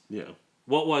this?" yeah.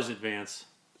 What was it, Vance?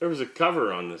 There was a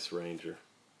cover on this Ranger.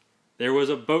 There was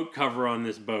a boat cover on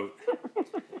this boat.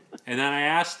 And then I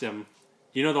asked him,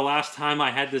 "You know the last time I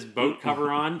had this boat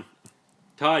cover on?"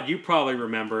 Todd, you probably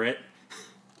remember it.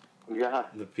 Yeah.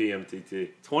 The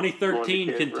PMTT. 2013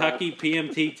 Kid, Kentucky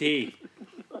PMTT.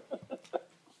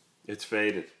 It's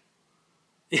faded.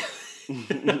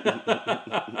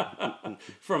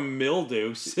 From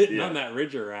mildew sitting Yeah. on that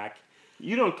ridger rack.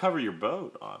 You don't cover your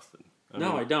boat, Austin.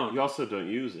 No, I don't. You also don't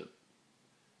use it.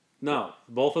 No,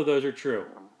 both of those are true.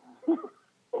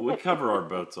 We cover our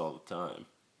boats all the time.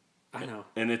 I know.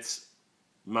 And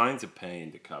mine's a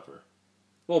pain to cover.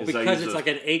 Well, 'Cause I because use it's those- like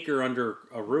an acre under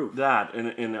a roof. That,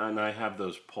 and I have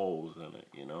those poles in it,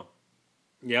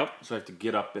 Yep. So I have to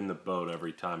get up in the boat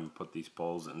every time and put these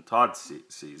poles in. Todd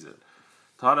sees it.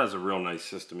 Todd has a real nice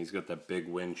system. He's got that big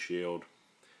windshield.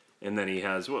 And then he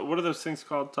has, what are those things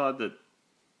called, Todd? That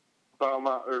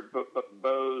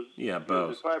Bows. Yeah,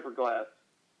 bows. The fiberglass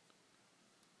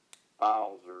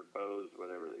bows or bows,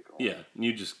 whatever they call them. Yeah, and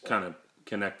you just kind of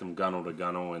connect them gunnel to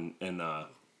gunnel, and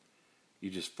you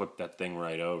just flip that thing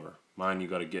right over. Mine, you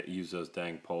got to use those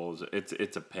dang poles.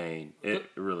 It's a pain. It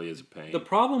really is a pain. The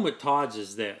problem with Todd's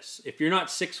is this: if you're not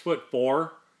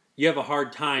 6'4", you have a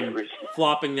hard time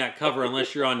flopping that cover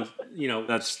unless you're on,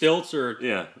 That's- stilts or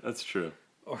Yeah, that's true.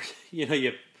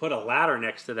 you put a ladder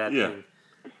next to that Yeah. thing.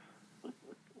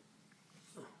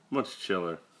 Much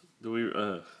chiller. Do we?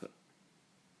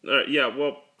 Yeah.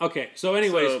 Well, Okay, so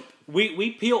anyways, So-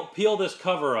 we peel this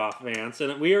cover off, Vance,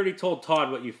 and we already told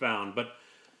Todd what you found, but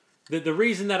the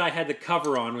reason that I had the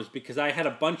cover on was because I had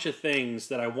a bunch of things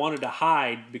that I wanted to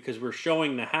hide because we're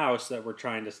showing the house that we're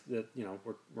trying to,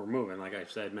 we're moving, like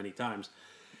I've said many times.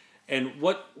 And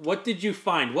what did you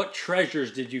find? What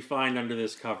treasures did you find under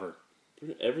this cover?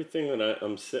 everything that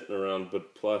I'm sitting around,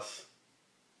 but plus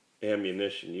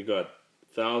ammunition. You got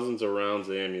thousands of rounds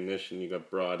of ammunition. You got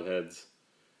broadheads,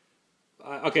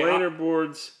 Okay, planer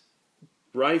boards,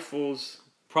 rifles.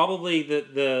 probably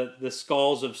the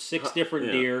skulls of 6 different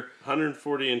Yeah. deer.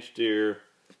 140-inch deer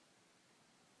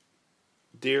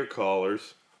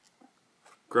collars,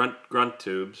 grunt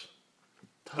tubes,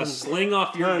 A sling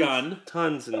off your gun.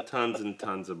 tons and tons and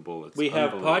tons of bullets. We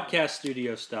have Unbelievable. podcast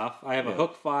studio stuff. I have a Yeah.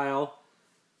 hook file.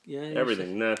 Yeah,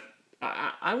 Everything. That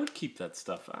I would keep that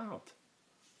stuff out.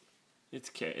 It's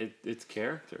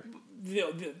character.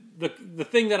 The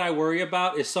thing that I worry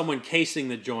about is someone casing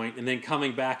the joint and then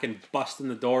coming back and busting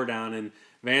the door down, and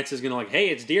Vance is gonna hey,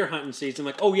 it's deer hunting season.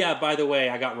 Like, oh yeah, by the way,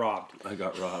 I got robbed. I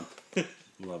got robbed.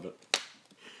 Love it.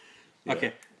 Yeah.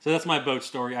 Okay, so that's my boat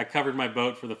story. I covered my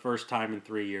boat for the first time in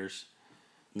 3 years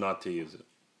Not to use it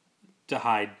to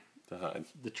hide to hide.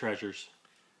 the treasures.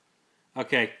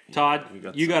 Okay, Todd, we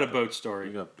got you got a something. boat story.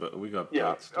 We got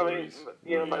Yeah, boat I mean,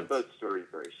 stories. my boat story is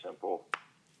very simple.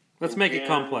 Let's make it Yeah.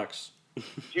 complex.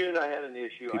 June, I had an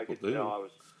issue. I People could do. tell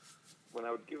when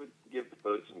I would give the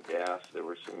boat some gas, it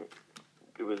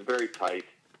was very tight.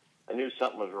 I knew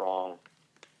something was wrong.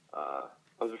 I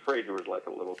was afraid there was like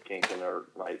a little kink in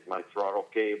my throttle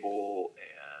cable,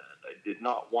 and I did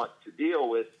not want to deal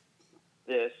with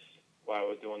this while I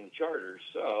was doing the charters.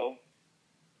 So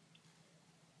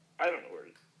I don't know where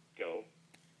to go.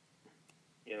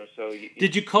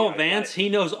 Did you call I Vance? He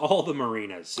knows all the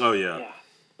marinas. Oh yeah. Yeah.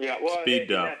 Yeah, well, Speed and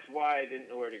dial. that's why I didn't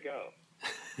know where to go.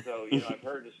 So, I've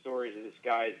heard the stories of this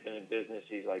guy who's been in business.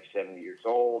 He's like 70 years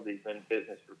old. He's been in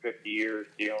business for 50 years,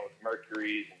 dealing with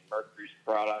Mercury's and Mercury's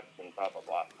products and blah, blah,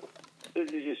 blah.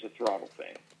 This is just a throttle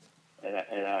thing. And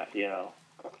I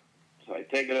so I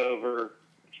take it over,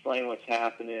 explain what's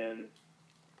happening.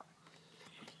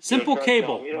 Simple try to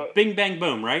cable. tell him, Bing, bang,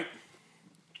 boom, right?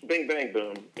 bing, bang,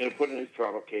 boom. Put a new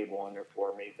throttle cable on there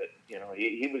for me. But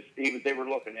he was. They were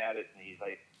looking at it, and he's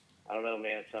like, I don't know,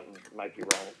 man. Something might be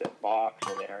wrong with that box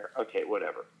in there. Okay,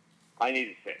 whatever. I need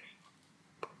it fixed.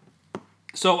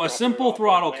 So a simple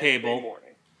throttle cable. Morning.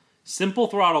 Simple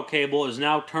throttle cable is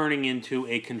now turning into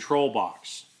a control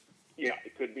box. Yeah,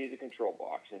 it could be the control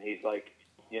box. And he's like,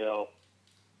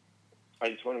 I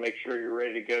just want to make sure you're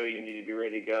ready to go. You need to be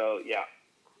ready to go. Yeah.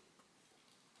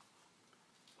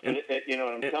 And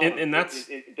I'm telling him,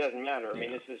 it doesn't matter. I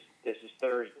mean, this is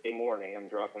Thursday morning. I'm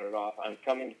dropping it off. I'm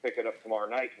coming to pick it up tomorrow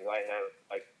night because I have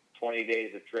like 20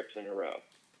 days of trips in a row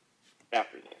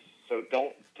after this. So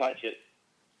don't touch it.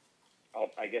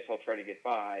 I guess I'll try to get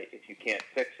by if you can't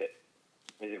fix it.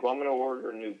 He's like, well, I'm going to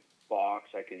order a new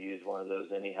box. I could use one of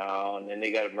those anyhow. And then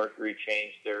they got to Mercury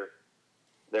change their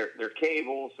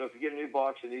cable. So if you get a new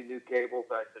box, you need new cables.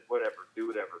 I said, whatever, do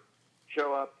whatever.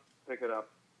 Show up, pick it up.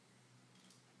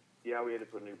 Yeah, we had to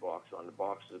put a new box on. The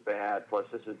box is bad, plus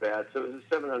this is bad. So it was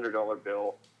a $700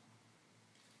 bill.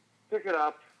 Pick it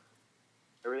up.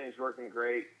 Everything's working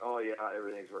great. Oh, yeah,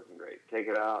 everything's working great. Take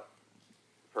it out.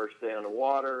 First day on the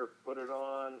water, put it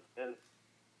on, and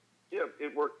yeah,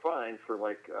 it worked fine for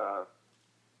like the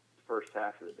first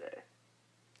half of the day.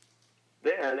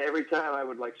 Then every time I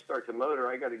would like start the motor,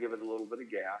 I got to give it a little bit of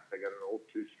gas. I got an old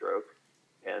 2-stroke,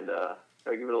 and I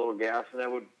give it a little gas, and I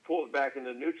would pull it back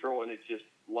into neutral, and it just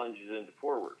lunges into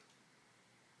forward.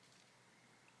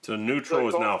 So neutral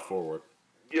is now forward.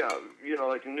 Yeah,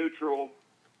 like a neutral,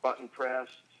 button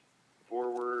pressed,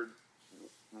 forward.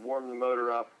 Warm the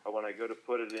motor up. When I go to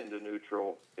put it into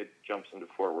neutral, it jumps into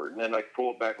forward. And then I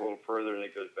pull it back a little further, and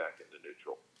it goes back into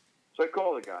neutral. So I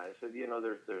call the guy. I said,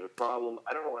 there's a problem.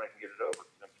 I don't know when I can get it over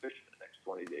because I'm fishing the next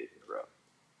 20 days in a row.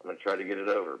 I'm going to try to get it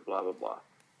over, blah, blah, blah.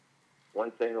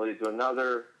 One thing leads to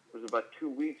another. It was about 2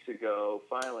 weeks ago.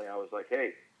 Finally, I was like,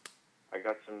 hey, I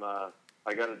got some, I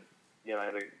had to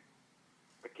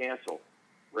cancel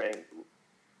rain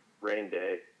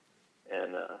day.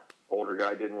 And older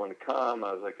guy didn't want to come.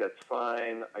 I was like, that's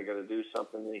fine. I got to do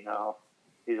something anyhow.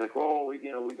 He's like, well, we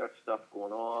got stuff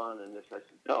going on and this. I said,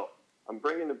 no, I'm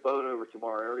bringing the boat over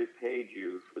tomorrow. I already paid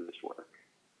you for this work.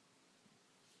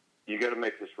 You got to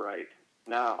make this right.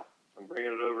 Now, I'm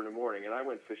bringing it over in the morning. And I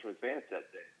went fishing with Vance that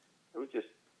day. It was just,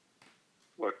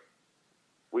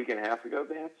 week and a half ago,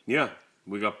 Vance? Yeah,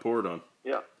 we got poured on.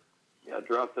 Yeah. Yeah, I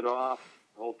dropped it off.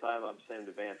 The whole time I'm saying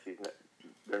to Vance,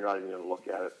 they're not even going to look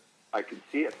at it. I could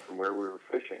see it from where we were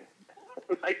fishing.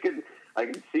 I could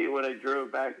see it when I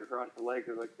drove back across the lake.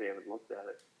 I was like, they haven't looked at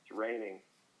it. It's raining.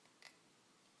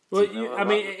 Well,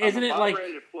 isn't it like? I'm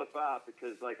ready to flip out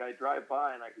because, like, I drive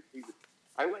by and I could see.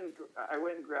 I went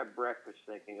and grabbed breakfast,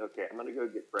 thinking, okay, I'm going to go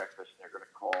get breakfast, and they're going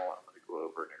to call, and I'm going to go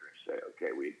over, and they're going to say,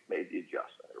 okay, we made the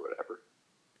adjustment or whatever.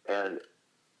 And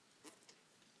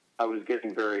I was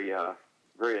getting very,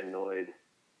 very annoyed.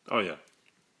 Oh yeah.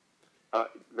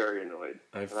 Very annoyed.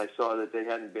 And I saw that they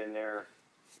hadn't been there,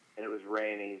 and it was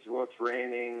raining. He said, well, it's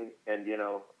raining, and,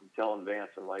 I'm telling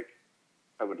Vance, I'm like,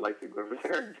 I would like to go over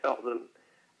there and tell them,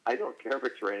 I don't care if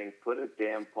it's raining, put a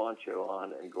damn poncho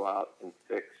on and go out and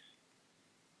fix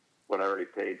what I already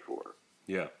paid for.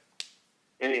 Yeah.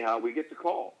 Anyhow, we get the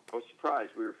call. I was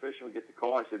surprised. We were fishing, we get the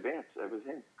call. I said, Vance,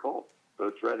 everything's cold.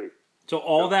 Boat's ready. So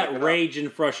all that rage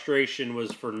and frustration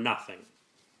was for nothing.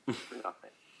 For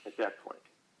nothing at that point.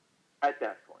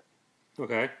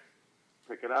 Okay.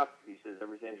 Pick it up. He says,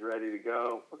 everything's ready to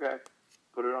go. Okay.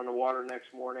 Put it on the water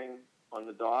next morning on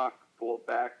the dock. Pull it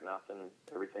back. Nothing.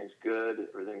 Everything's good.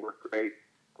 Everything worked great.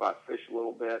 Go out, fish a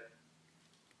little bit.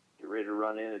 Get ready to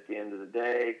run in at the end of the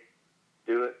day.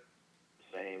 Do it.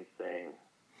 Same thing.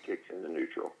 Kicks into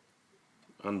neutral.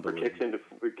 Unbelievable.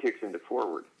 Or kicks into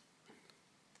forward.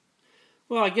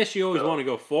 Well, I guess you always want to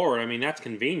go forward. I mean, that's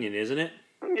convenient, isn't it?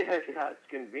 Yeah, it's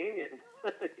convenient.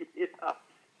 Yeah.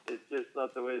 It's just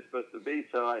not the way it's supposed to be.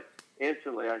 So I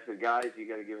said, guys, you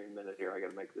got to give me a minute here. I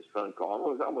got to make this phone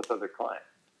call. I'm with other clients.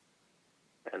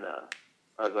 And I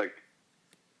was like,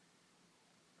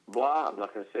 blah, I'm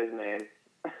not going to say his name.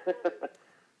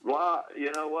 Blah,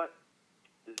 you know what?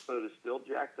 This boat is still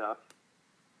jacked up.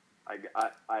 I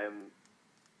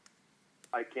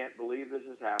can't believe this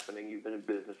is happening. You've been in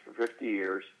business for 50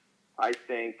 years. I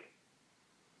think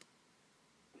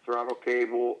throttle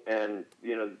cable and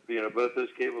both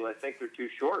those cables, I think they're too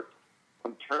short.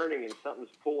 I'm turning and something's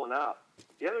pulling out.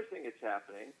 The other thing that's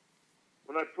happening,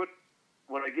 when I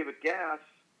give it gas,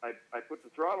 I put the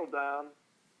throttle down.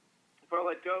 If I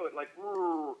let go, it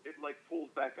pulls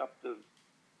back up to.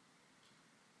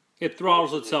 It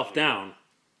throttles itself down.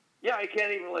 Yeah, I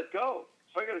can't even let go.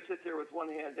 So I got to sit there with one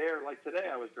hand there. Like today,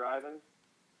 I was driving,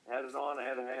 had it on. I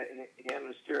had a hand on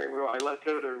the steering wheel. I let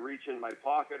go to reach in my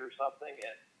pocket or something,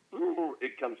 and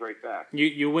it comes right back.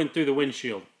 You went through the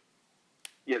windshield.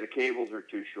 Yeah, the cables are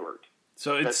too short.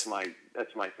 So it's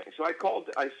That's my thing. So I called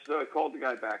the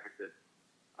guy back. I said,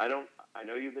 I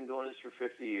know you've been doing this for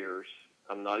 50 years.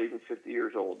 I'm not even 50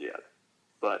 years old yet,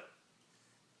 but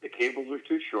the cables are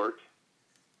too short.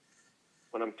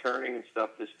 When I'm turning and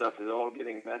stuff, this stuff is all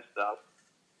getting messed up.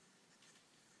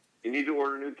 You need to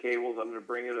order new cables. I'm going to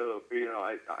bring it over.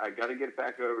 I got to get it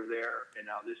back over there. And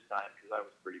now this time, because I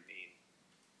was pretty mean.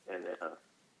 And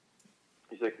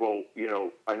he's like, well,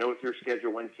 I know it's your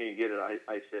schedule. When can you get it?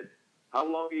 I said, how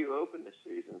long are you open this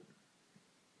season?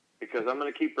 Because I'm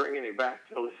going to keep bringing it back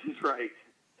till this is right.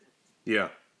 yeah.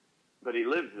 But he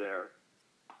lives there.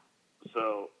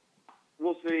 So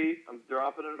we'll see. I'm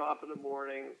dropping it off in the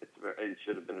morning. It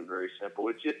should have been very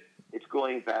simple. It's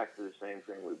going back to the same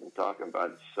thing we've been talking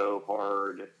about. It's so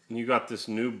hard. And you got this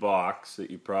new box that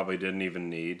you probably didn't even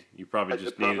need. You probably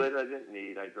just needed. I didn't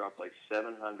need. I dropped like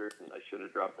 700, and I should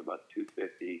have dropped about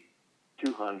 250,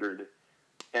 200,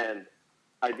 and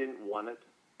I didn't want it.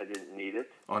 I didn't need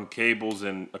it. On cables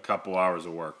in a couple hours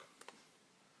of work.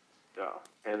 Yeah,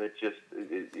 and it just,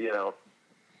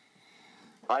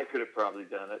 I could have probably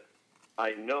done it.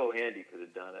 I know Andy could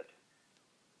have done it.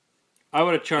 I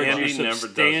would have charged Andy you never does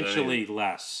substantially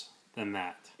less than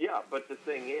that. Yeah, but the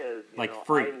thing is,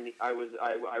 free. I was in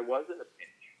a pinch.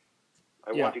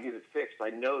 I wanted to get it fixed. I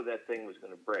know that thing was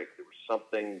going to break. There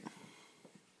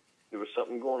was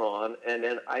something going on, and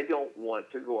then I don't want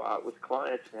to go out with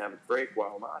clients and have it break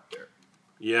while I'm out there.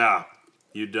 Yeah,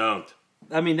 you don't.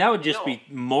 I mean, that would just be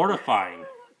mortifying.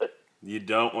 You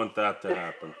don't want that to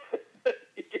happen.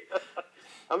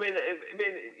 I mean,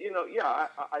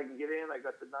 I can get in. I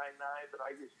got the 9.9, but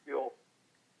I just feel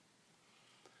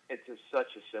it's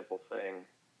such a simple thing.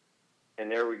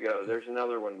 And there we go. There's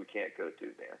another one we can't go to,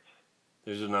 Vance.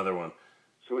 There's another one.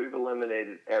 So we've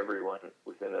eliminated everyone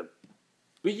within a.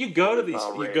 But you go to these.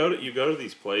 You go to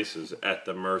these places at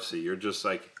the mercy. You're just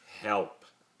like, help,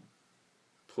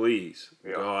 please,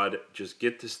 God, just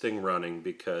get this thing running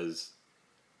because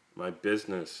my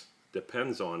business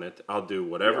depends on it. I'll do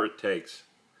whatever it takes.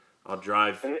 I'll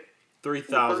drive 3,000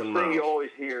 miles. The first thing you always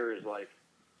hear is like,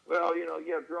 well,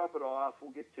 drop it off.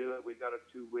 We'll get to it. We got a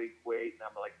 2-week wait. And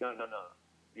I'm like, no.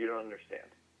 You don't understand.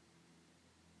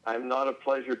 I'm not a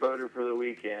pleasure boater for the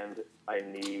weekend. It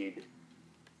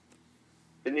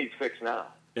needs fixed now.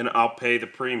 And I'll pay the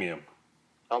premium.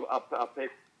 I'll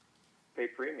pay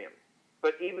premium.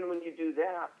 But even when you do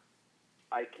that,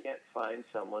 I can't find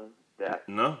someone that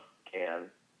can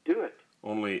do it.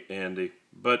 Only Andy.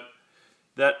 But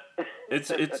that it's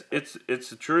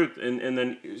the truth. And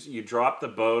then you drop the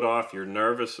boat off. You're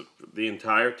nervous the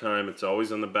entire time. It's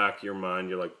always in the back of your mind.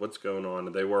 You're like, what's going on?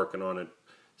 Are they working on it?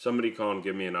 Somebody call and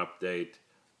give me an update.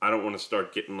 I don't want to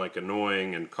start getting like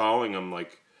annoying and calling them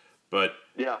like, but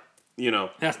yeah,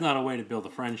 that's not a way to build a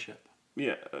friendship.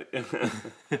 Yeah,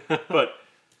 but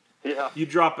you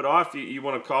drop it off. You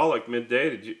want to call like midday.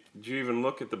 Did you even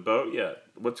look at the boat yet?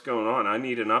 What's going on? I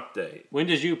need an update. When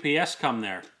does UPS come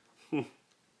there?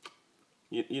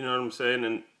 You know what I'm saying?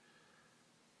 And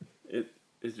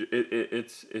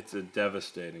it's a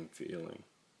devastating feeling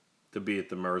to be at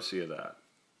the mercy of that.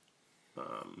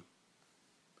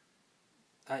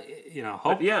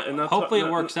 Hopefully it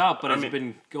works out. But it's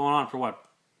been going on for what,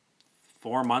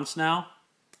 4 months now?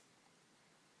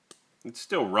 It's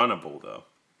still runnable though.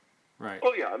 Right.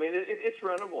 Oh yeah, I mean it's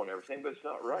runnable and everything, but it's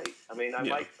not right. I mean, I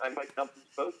might dump this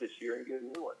boat this year and get a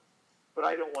new one, but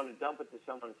I don't want to dump it to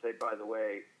someone and say, by the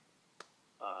way,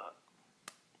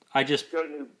 I just got a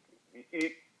new,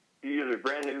 either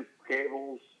brand new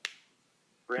cables,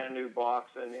 brand new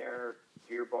box in there,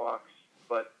 gearbox,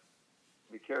 but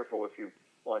be careful if you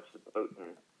launch the boat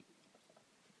and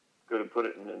go to put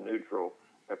it in the neutral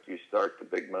after you start the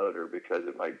big motor because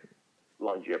it might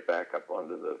lunge you back up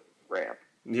onto the ramp.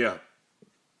 Yeah.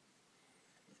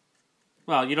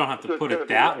 Well, you don't have to put it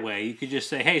that way. You could just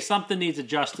say, hey, something needs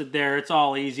adjusted there. It's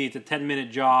all easy. It's a 10-minute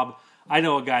job. I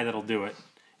know a guy that'll do it.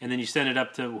 And then you send it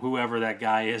up to whoever that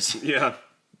guy is. Yeah.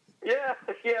 Yeah.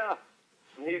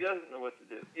 He doesn't know what to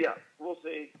do. Yeah, we'll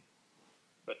see.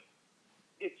 But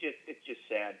it's just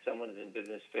sad. Someone's in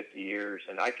business 50 years,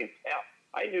 and I can tell.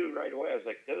 I knew right away. I was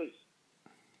like, they're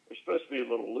supposed to be a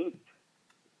little loop.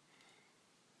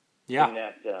 Yeah. In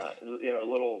that,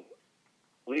 little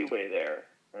leeway there.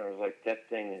 And I was like, that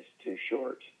thing is too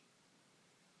short.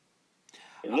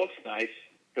 It looks nice.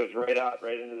 Goes right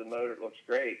into the motor. It looks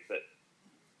great, but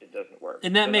it doesn't work.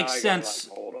 And that makes sense.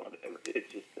 Hold on.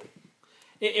 It's just...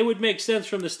 It would make sense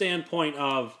from the standpoint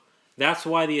of That's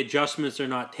why the adjustments are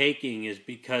not taking, is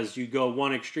because you go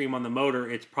one extreme on the motor,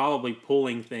 it's probably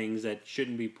pulling things that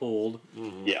shouldn't be pulled.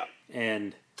 Mm-hmm. Yeah.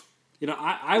 And,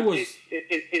 I was...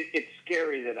 It's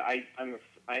scary that I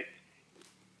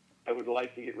would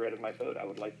like to get rid of my boat. I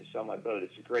would like to sell my boat.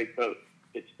 It's a great boat.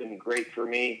 It's been great for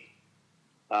me.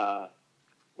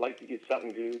 Like to get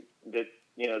something that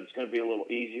it's going to be a little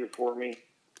easier for me.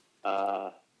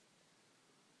 For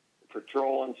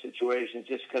trolling situations,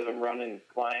 just because I'm running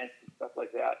clients and stuff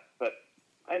like that. But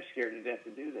I'm scared to death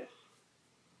to do this.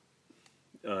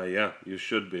 Yeah, you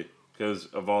should be, because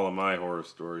of all of my horror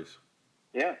stories.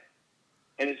 Yeah.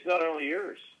 And it's not only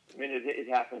yours. I mean, it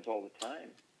happens all the time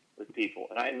with people.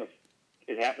 And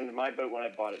it happened to my boat when I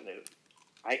bought it new.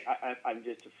 I'm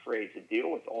just afraid to deal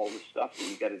with all the stuff that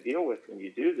you got to deal with when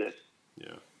you do this.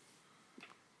 Yeah.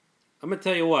 I'm going to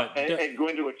tell you what. And go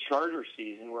into a charter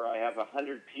season where I have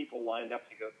 100 people lined up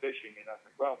to go fishing. And I'm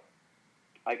like, well,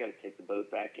 I got to take the boat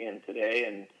back in today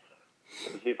and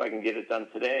see if I can get it done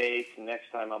today. The next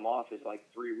time I'm off is like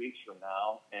 3 weeks from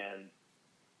now. And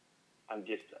I'm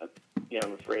just,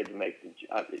 I'm afraid to make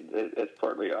that's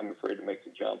partly I'm afraid to make the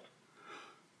jump.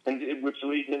 And which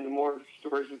leads into more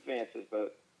stories with Vance's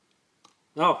boat.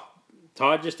 Oh,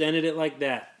 Todd just ended it like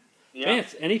that. Yeah.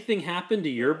 Vance, anything happened to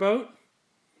your boat?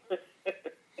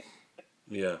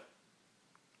 Yeah.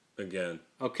 Again.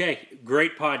 Okay,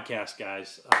 great podcast,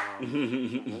 guys.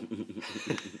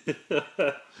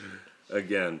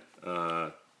 Again.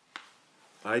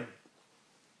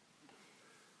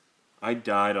 I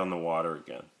died on the water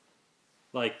again.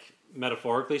 Like,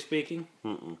 metaphorically speaking?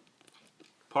 Mm-mm.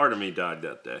 Part of me died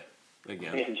that day.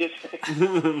 Again. Yeah, just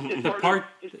part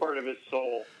of his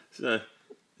soul. So,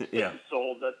 yeah. His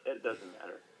soul, it doesn't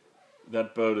matter.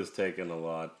 That boat has taken a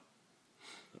lot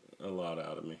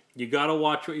out of me. You got to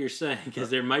watch what you're saying, because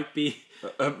there might be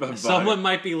someone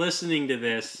might be listening to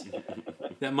this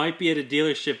that might be at a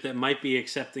dealership that might be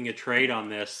accepting a trade on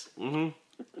this.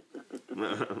 Mm-hmm.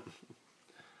 All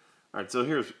right, so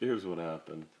here's what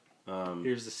happened.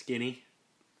 Here's the skinny.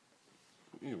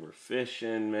 We were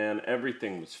fishing, man.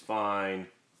 Everything was fine.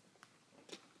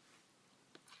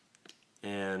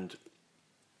 And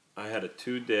I had a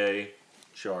 2-day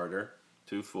charter,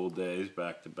 2 full days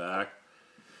back to back.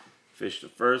 Fished the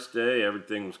first day,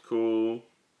 everything was cool.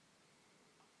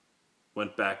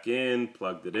 Went back in,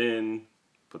 plugged it in,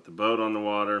 put the boat on the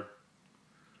water.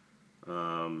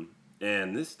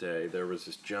 And this day there was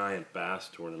this giant bass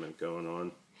tournament going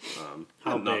on.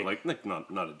 How not big? not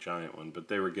a giant one, but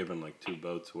they were giving like 2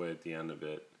 boats away at the end of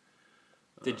it.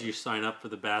 Did you sign up for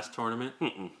the bass tournament?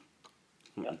 Mm-mm.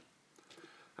 Yeah.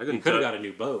 I couldn't You could have got a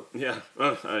new boat. Yeah,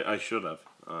 I should have.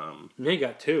 You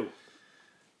got 2.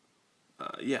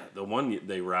 Yeah, the one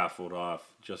they raffled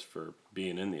off just for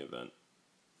being in the event.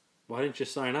 Why didn't you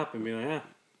sign up and be like,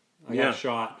 I got a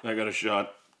shot. I got a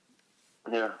shot.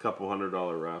 Yeah. Couple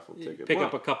 $100 raffle ticket. Pick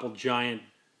up a couple giant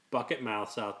bucket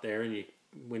mouths out there and you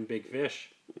win big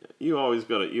fish. You always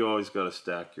gotta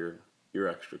stack your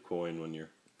extra coin when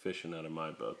you're fishing out of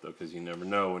my boat, though, because you never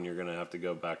know when you're gonna have to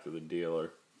go back to the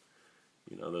dealer.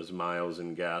 You know, those miles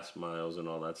and gas miles and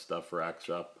all that stuff racks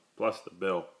up, plus the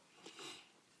bill.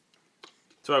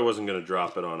 So I wasn't gonna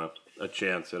drop it on a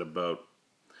chance at a boat,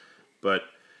 but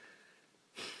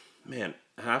man,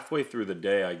 halfway through the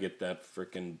day I get that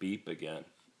frickin' beep again.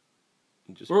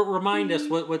 Just Remind us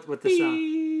what the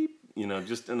sound. You know,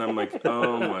 and I'm like,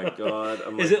 oh my god!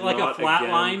 Is it like a not flat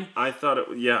again. line? I thought it.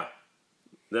 Yeah,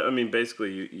 I mean,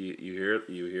 basically, you hear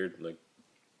like,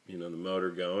 you know, the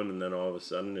motor going, and then all of a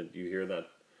sudden you hear that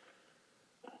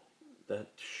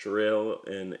shrill,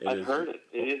 and I've heard it.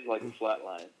 It is like a flat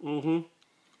line. Mm-hmm.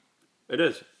 It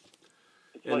is.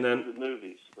 It's And like then the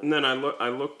movies. And then I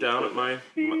look down at my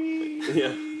yeah.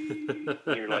 And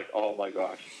you're like, oh my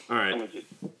gosh! All right,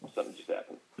 Something just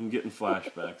happened. I'm getting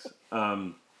flashbacks.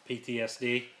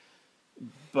 PTSD.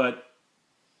 But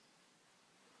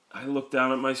I look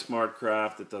down at my smart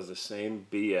craft. It does the same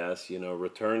BS, you know,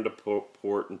 return to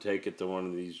port and take it to one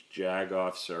of these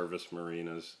jag-off service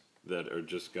marinas that are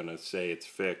just going to say it's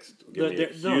fixed, give me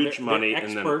huge money,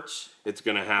 and then it's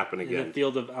going to happen again. In the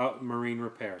field of marine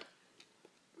repair.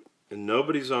 And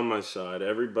nobody's on my side.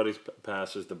 Everybody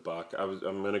passes the buck. I'm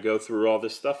going to go through all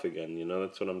this stuff again, you know,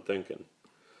 that's what I'm thinking.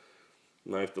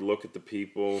 And I have to look at the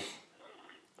people.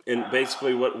 And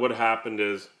basically what happened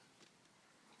is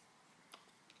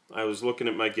I was looking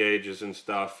at my gauges and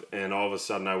stuff, and all of a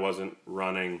sudden I wasn't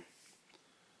running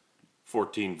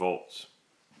 14 volts.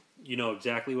 You know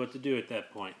exactly what to do at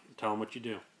that point. Tell them what you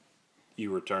do.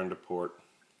 You return to port.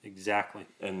 Exactly.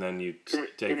 And then you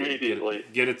take immediately.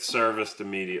 Get it serviced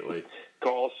immediately.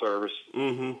 Call service.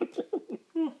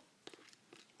 Mm-hmm.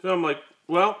 So I'm like,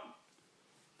 well,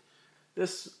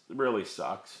 this really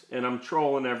sucks. And I'm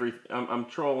trolling I'm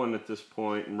trolling at this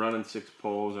point and running 6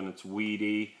 poles, and it's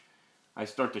weedy. I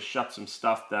start to shut some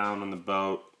stuff down on the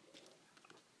boat.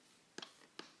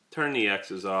 Turn the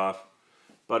X's off.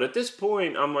 But at this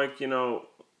point, I'm like,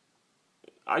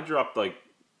 I dropped like,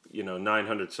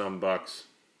 900 some bucks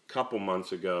a couple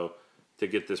months ago to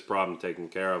get this problem taken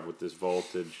care of with this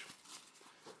voltage.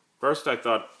 First I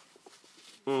thought,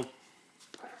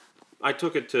 I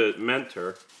took it to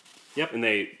Mentor. Yep. And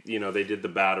they did the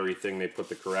battery thing. They put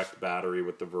the correct battery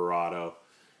with the Verado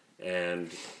and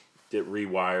did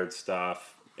rewired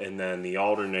stuff. And then the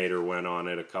alternator went on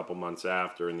it a couple months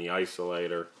after, and the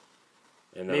isolator.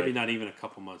 And then Maybe not even a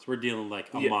couple months. We're dealing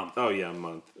like a month. Oh yeah, a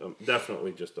month.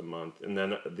 Definitely just a month. And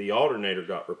then the alternator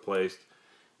got replaced.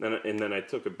 And then I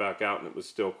took it back out, and it was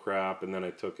still crap. And then I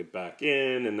took it back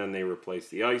in, and then they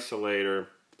replaced the isolator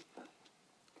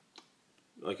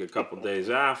like a couple days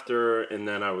after. And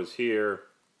then I was here,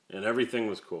 and everything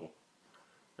was cool.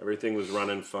 Everything was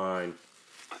running fine.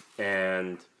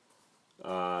 And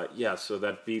so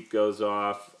that beep goes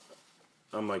off.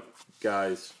 I'm like,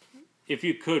 guys, If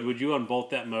you could, would you unbolt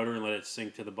that motor and let it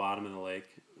sink to the bottom of the lake?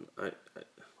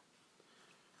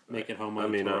 Make it home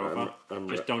on Tarova?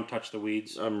 Just don't touch the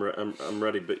weeds. I'm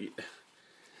ready, but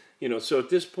so at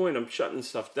this point I'm shutting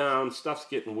stuff down. Stuff's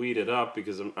getting weeded up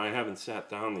because I haven't sat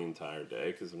down the entire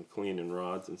day because I'm cleaning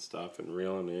rods and stuff and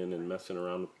reeling in and messing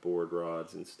around with board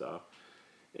rods and stuff.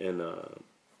 And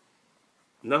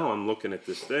now I'm looking at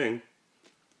this thing.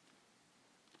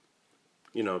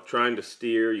 Trying to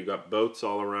steer. You got boats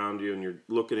all around you, and you're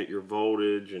looking at your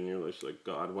voltage, and you're just like,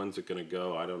 God, when's it gonna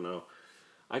go? I don't know.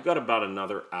 I got about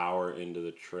another hour into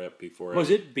the trip before. Was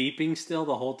it beeping still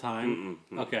the whole time?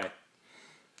 Okay.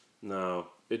 No,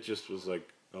 it just was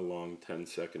like a long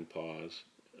 10-second pause.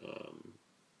 A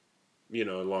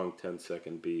long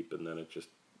 10-second beep, and then it just,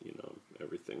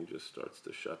 everything just starts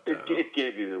to shut down. It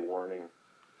gave you the warning.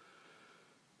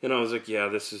 And I was like, yeah,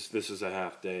 this is a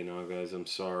half day now, guys. I'm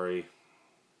sorry.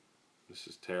 This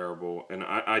is terrible. And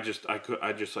I just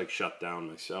like shut down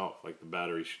myself. Like the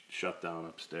battery shut down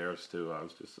upstairs too.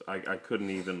 I couldn't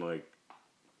even like.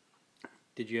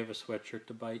 Did you have a sweatshirt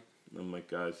to bite? I'm like,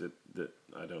 guys, that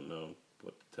I don't know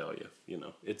what to tell you.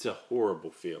 It's a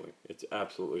horrible feeling. It's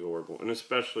absolutely horrible. And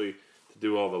especially to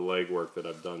do all the legwork that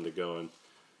I've done to go and,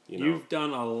 You've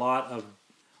done a lot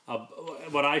of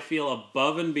what I feel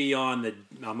above and beyond the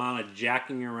amount of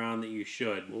jacking around that you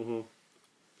should. Mm-hmm.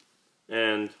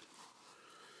 And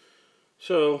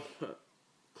so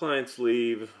clients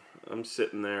leave. I'm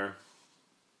sitting there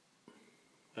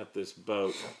at this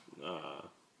boat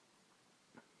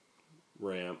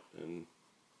ramp, and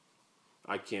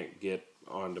I can't get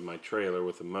onto my trailer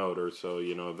with a motor. So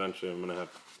eventually I'm gonna have.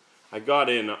 I got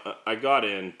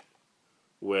in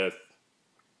with.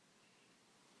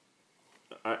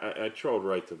 I trolled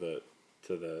right to the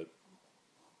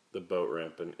boat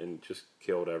ramp and just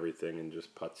killed everything and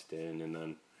just putzed in and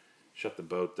then shut the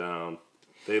boat down.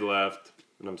 They left,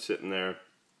 and I'm sitting there.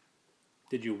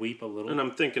 Did you weep a little? And I'm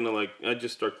thinking of I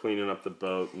just start cleaning up the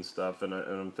boat and stuff, and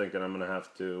I'm thinking I'm gonna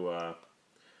have to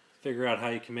figure out how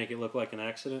you can make it look like an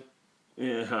accident.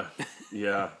 Yeah,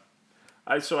 yeah.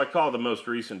 So I called the most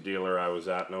recent dealer I was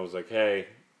at, and I was like, hey,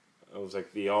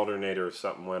 the alternator or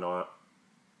something went on,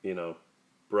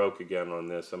 broke again on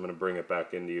this. I'm going to bring it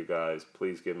back into you guys.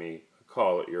 Please give me a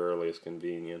call at your earliest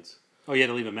convenience. Oh, you had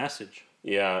to leave a message.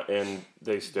 Yeah, and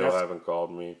they still haven't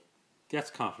called me. That's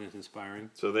confidence inspiring.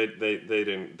 So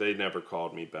they never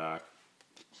called me back.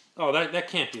 Oh, that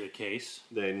can't be the case.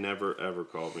 They never ever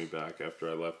called me back after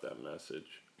I left that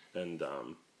message. And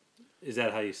is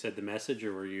that how you said the message,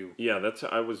 or were you? Yeah, that's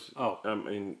I was. Oh, I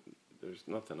mean, there's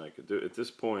nothing I could do at this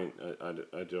point.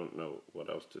 I don't know what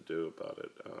else to do about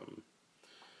it.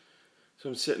 So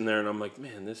I'm sitting there and I'm like,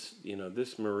 man, this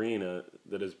marina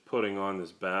that is putting on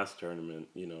this bass tournament,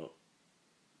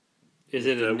 is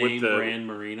it a name brand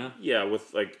marina? Yeah,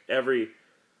 with like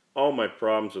all my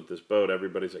problems with this boat,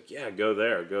 everybody's like, yeah, go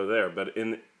there. But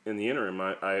in the interim,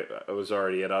 I was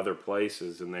already at other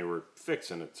places and they were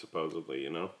fixing it supposedly,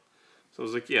 So I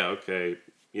was like, yeah, okay,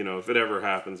 if it ever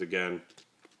happens again,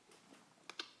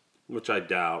 which I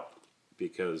doubt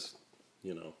because,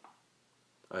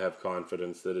 I have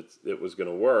confidence that it was going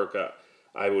to work.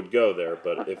 I would go there,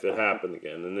 but if it happened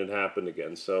again, and it happened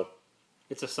again, so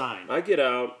it's a sign. I get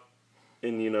out,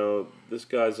 and this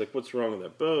guy's like, "What's wrong with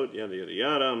that boat?" Yada yada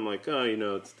yada. I'm like, "Oh,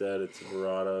 it's dead. It's a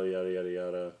Verado. Yada yada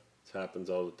yada. It happens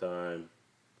all the time."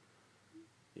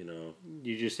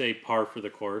 You just say par for the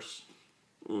course.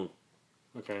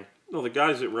 Okay. No, the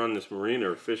guys that run this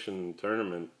marina are fishing the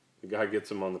tournament The guy gets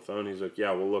him on the phone. He's like,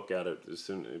 "Yeah, we'll look at it as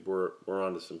soon. We're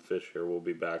onto some fish here. We'll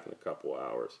be back in a couple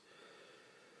hours."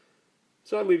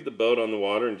 So I leave the boat on the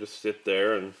water and just sit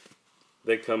there, and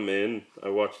they come in. I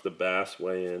watch the bass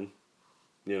weigh in.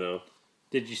 You know.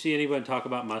 Did you see anyone talk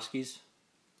about muskies?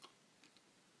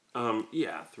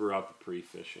 Yeah, throughout the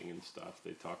pre-fishing and stuff,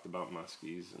 they talked about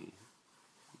muskies and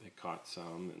they caught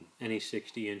some. And Any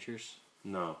 60 inchers?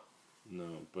 no,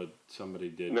 but somebody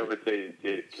did. No, but they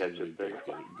did catch a somebody big did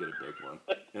get a big one,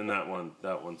 and that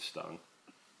one stung.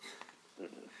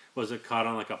 Was it caught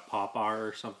on like a popar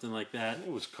or something like that?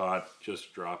 It was caught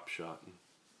just drop shotting.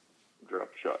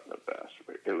 drop shot in the bass.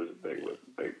 It was a big one.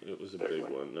 It was a big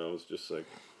one. And I was just like,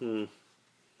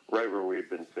 Right where we've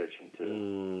been fishing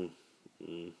too.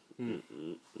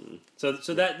 So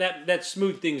that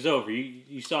smoothed things over.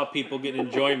 You saw people get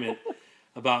enjoyment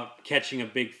about catching a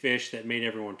big fish that made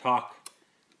everyone talk.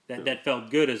 That felt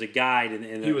good as a guide.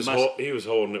 And he was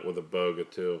holding it with a boga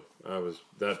too. I was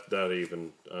I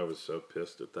was so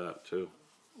pissed at that too.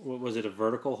 Was it a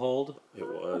vertical hold? It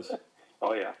was.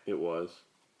 Oh yeah. It was.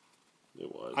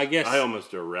 I guess I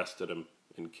almost arrested him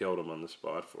and killed him on the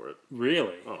spot for it.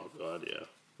 Really? Oh God, yeah.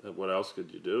 What else could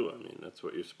you do? I mean, that's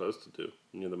what you're supposed to do.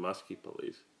 You're the muskie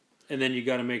police. And then you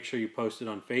got to make sure you post it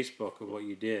on Facebook of what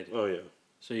you did. Oh yeah.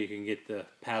 So you can get the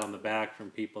pat on the back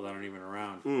from people that aren't even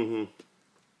around. Mm-hmm.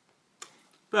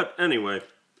 But anyway,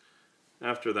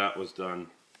 after that was done,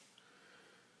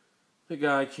 the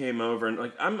guy came over and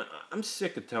like I'm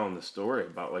sick of telling the story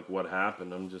about like what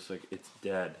happened. I'm just like, it's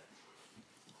dead.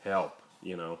 Help,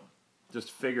 you know. Just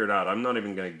figure it out. I'm not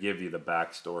even going to give you the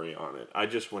backstory on it. I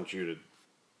just want you to.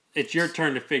 It's your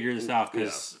turn to figure this out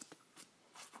because.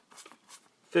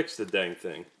 Fix the dang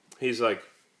thing. He's like,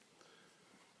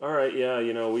 all right, yeah,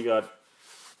 you know, we got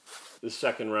the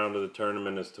second round of the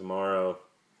tournament is tomorrow,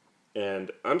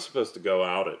 and I'm supposed to go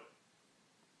out at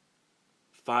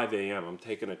 5 a.m. I'm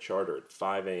taking a charter at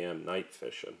 5 a.m. night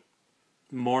fishing.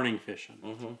 Morning fishing.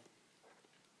 Mm-hmm.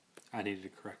 I needed to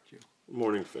correct you.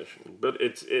 Morning fishing, but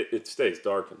it stays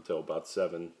dark until about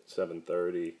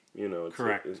 7:30. You know,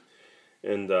 correct.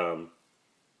 And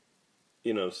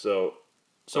you know, so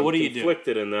what do you do?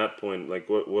 Conflicted in that point. Like,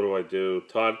 what do I do?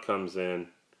 Todd comes in,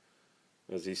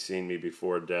 as he's seen me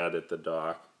before, Dad at the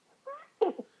dock.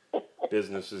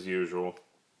 Business as usual.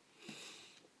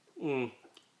 And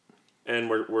I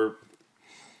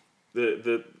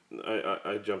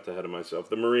jumped ahead of myself.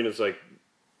 The marina's like,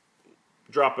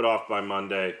 drop it off by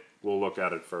Monday. We'll look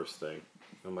at it first thing.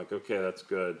 I'm like, okay, that's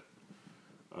good.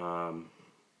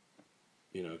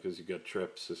 You know, because you got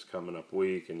trips this coming up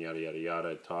week and yada, yada,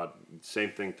 yada. Todd,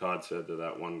 same thing Todd said to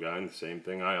that one guy, and the same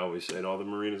thing I always say to all the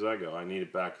marinas I go. I need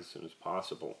it back as soon as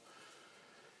possible.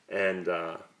 And,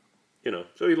 you know,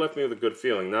 so he left me with a good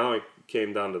feeling. Now I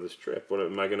came down to this trip. What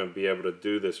am I going to be able to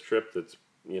do this trip that's,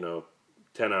 you know,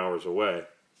 10 hours away?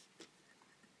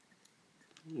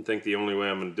 I think the only way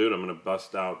I'm going to do it, I'm going to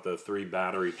bust out the 3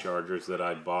 battery chargers that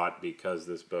I bought because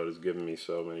this boat has given me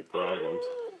so many problems.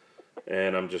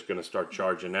 And I'm just going to start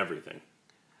charging everything.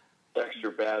 Extra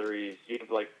batteries. You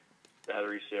have like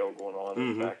battery sale going on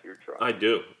in the back of your truck. I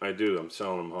do. I'm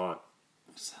selling them hot.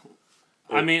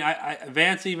 I mean,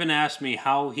 Vance even asked me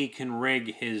how he can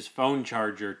rig his phone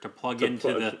charger to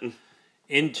to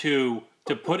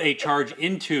put a charge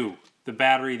into the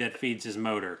battery that feeds his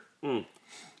motor.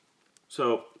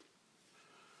 So,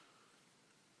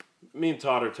 me and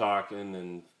Todd are talking,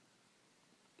 and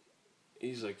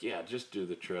he's like, yeah, just do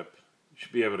the trip. You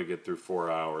should be able to get through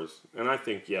 4 hours. And I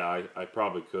think, yeah, I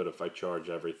probably could if I charge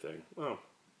everything. Well,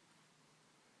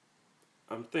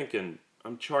 I'm thinking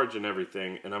I'm charging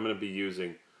everything, and I'm going to be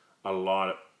using a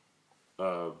lot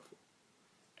of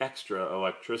extra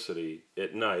electricity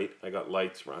at night. I got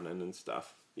lights running and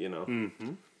stuff, you know.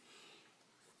 Mm-hmm.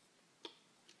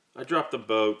 I drop the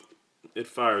boat. It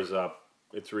fires up.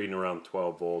 It's reading around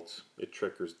 12 volts. It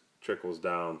trickles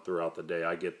down throughout the day.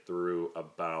 I get through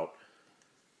about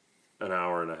an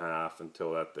hour and a half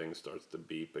until that thing starts to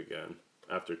beep again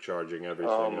after charging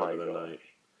everything over the night.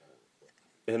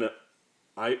 And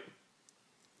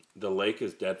the lake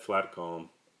is dead flat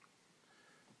calm.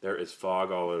 There is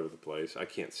fog all over the place. I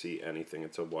can't see anything.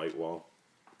 It's a white wall.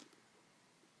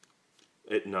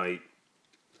 At night,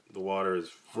 the water is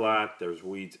flat. There's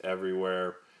weeds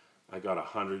everywhere. I got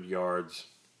 100 yards,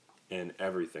 and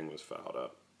everything was fouled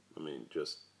up. I mean,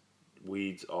 just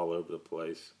weeds all over the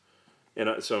place.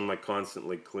 And so I'm like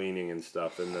constantly cleaning and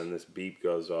stuff, and then this beep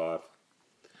goes off.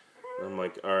 And I'm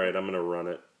like, all right, I'm going to run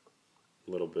it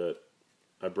a little bit.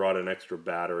 I brought an extra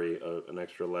battery, an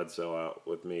extra lead cell out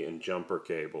with me, and jumper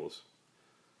cables.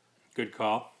 Good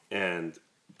call. And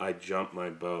I jump my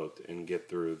boat and get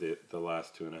through the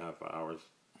last 2.5 hours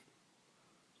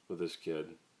with this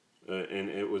kid. And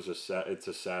it's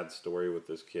a sad story with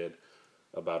this kid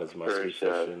about his muskie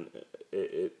fishing.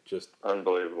 It just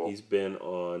unbelievable. He's been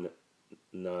on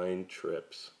 9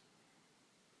 trips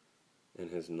and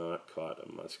has not caught a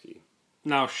muskie.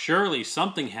 Now, surely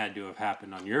something had to have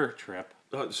happened on your trip.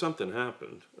 Something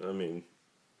happened. I mean,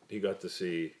 he got to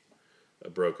see a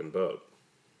broken boat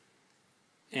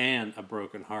And a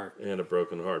broken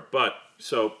heart. But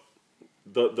so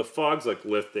the fog's like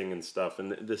lifting and stuff,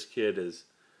 and this kid is.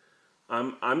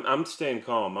 I'm staying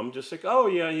calm. I'm just like, oh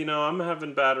yeah, I'm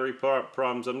having battery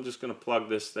problems. I'm just gonna plug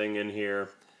this thing in here.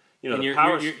 And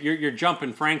you're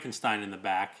jumping Frankenstein in the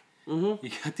back. Mm-hmm.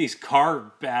 You got these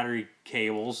car battery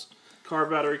cables.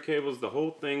 The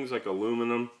whole thing's like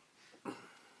aluminum.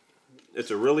 It's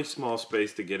a really small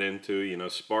space to get into.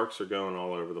 Sparks are going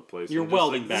all over the place. You're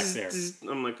welding back there.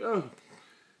 I'm like, oh,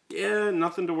 yeah,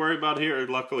 nothing to worry about here.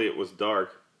 Luckily, it was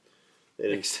dark.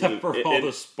 Except for all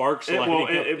the sparks lighting up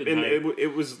at night.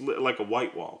 It was like a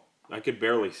white wall. I could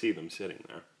barely see them sitting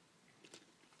there.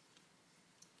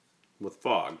 With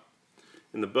fog.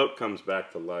 And the boat comes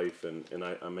back to life, and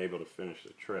I'm able to finish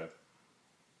the trip.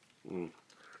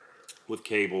 With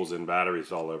cables and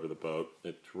batteries all over the boat.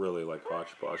 It's really like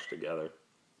hodgepodge together.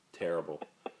 Terrible.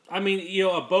 I mean,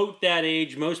 a boat that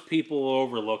age, most people will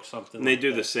overlook something. And they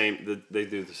do the same. They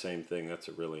do the same thing. That's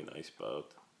a really nice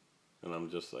boat, and I'm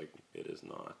just like, it is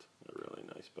not a really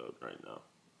nice boat right now.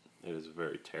 It is a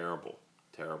very terrible,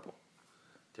 terrible,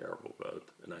 terrible boat,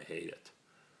 and I hate it.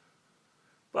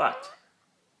 But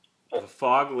the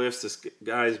fog lifts. This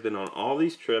guy's been on all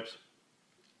these trips.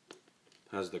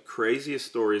 Has the craziest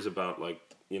stories about,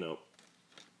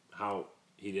 how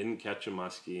he didn't catch a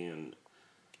muskie, and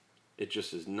it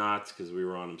just is nuts because we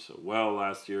were on him so well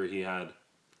last year. The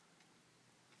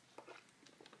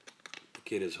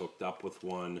kid is hooked up with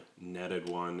one, netted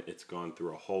one. It's gone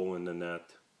through a hole in the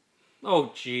net.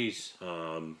 Oh, jeez.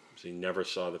 So he never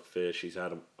saw the fish. He's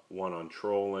had one on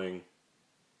trolling,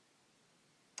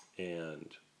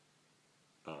 and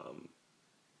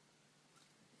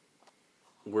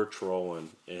we're trolling,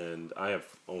 and I have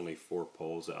only 4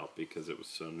 poles out because it was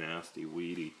so nasty,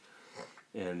 weedy.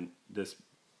 And this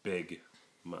big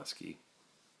muskie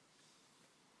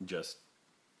just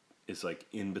is like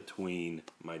in between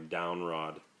my down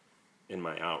rod and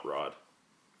my out rod,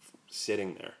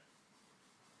 sitting there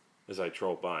as I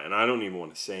troll by. And I don't even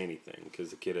want to say anything because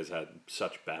the kid has had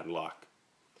such bad luck.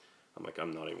 I'm like,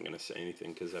 I'm not even going to say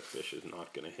anything because that fish is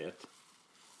not going to hit.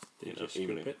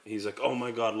 He's like, oh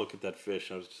my God, look at that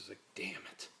fish. I was just like, damn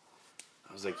it.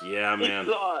 I was like, yeah, man.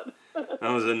 That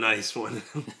was a nice one.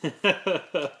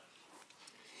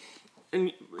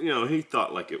 And, he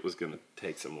thought like it was going to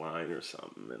take some line or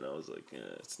something. And I was like,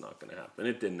 it's not going to happen.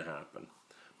 It didn't happen.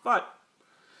 But,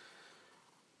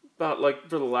 about like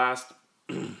for the last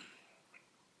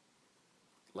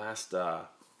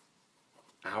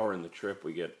hour in the trip,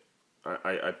 we get,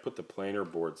 I put the planer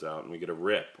boards out and we get a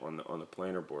rip on the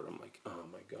planer board. I'm like, oh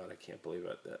my God, I can't believe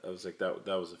it. I was like, that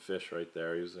was a fish right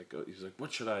there. He was like,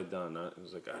 what should I have done? I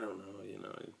was like, I don't know,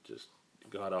 it just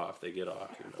got off. They get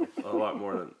off, a lot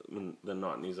more than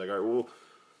not. And he's like, all right, well,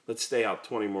 let's stay out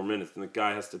 20 more minutes. And the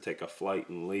guy has to take a flight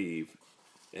and leave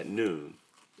at noon,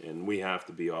 and we have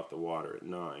to be off the water at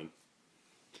 9.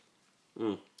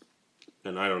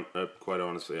 And quite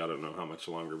honestly, I don't know how much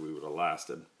longer we would have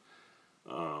lasted.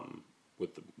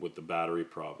 With the battery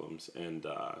problems, and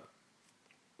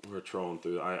we're trolling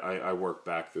through. I work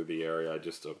back through the area. I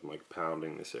just am like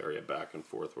pounding this area back and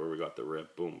forth where we got the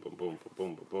rip. Boom, boom, boom, boom,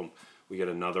 boom, boom, boom. We get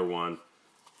another one.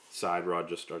 Side rod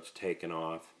just starts taking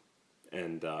off,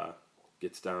 and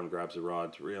gets down, grabs the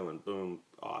rod, reel, and boom,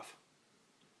 off.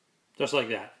 Just like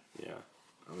that. Yeah,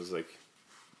 I was like,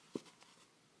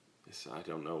 I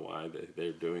don't know why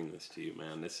they're doing this to you,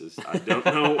 man. I don't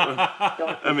know.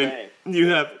 I mean, you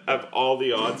have all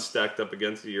the odds stacked up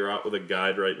against you. You're out with a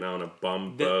guide right now on a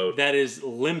bum boat. That is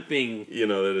limping.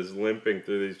 That is limping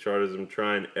through these charters. I'm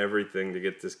trying everything to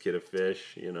get this kid a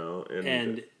fish,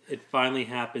 And it finally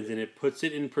happens, and it puts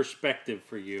it in perspective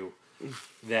for you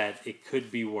that it could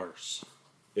be worse.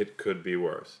 It could be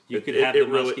worse. You could have the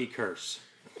muskie curse.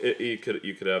 You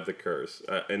could have the curse.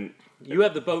 And you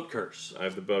have the boat curse. I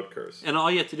have the boat curse. And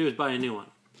all you have to do is buy a new one.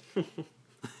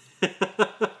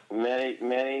 Many.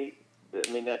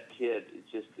 I mean, that kid.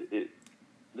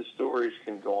 The stories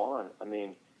can go on. I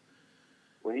mean,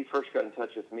 when he first got in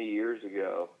touch with me years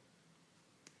ago,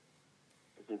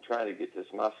 I've been trying to get this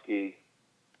muskie.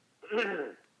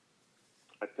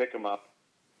 I pick him up,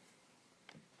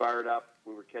 fired up.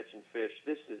 We were catching fish.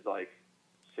 This is like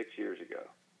 6 years ago.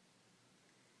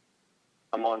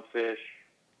 I'm on fish.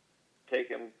 Take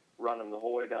him, run him the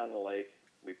whole way down the lake.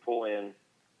 We pull in.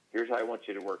 Here's how I want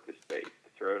you to work this bait.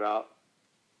 Throw it out.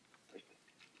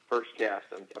 First cast,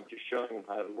 I'm just showing him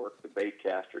how to work the bait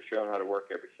caster, showing him how to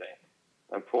work everything.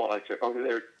 I'm pulling. I say,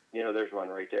 okay, there's one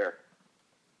right there,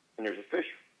 and there's a fish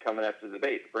coming after the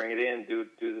bait. Bring it in, do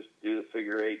the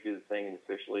figure eight, do the thing, and the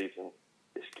fish leaves. And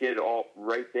this kid,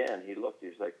 right then, he looked. He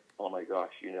was like, "Oh my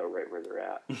gosh, you know right where they're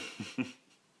at."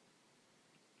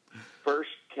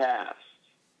 First cast,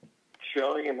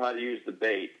 showing him how to use the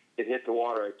bait. It hit the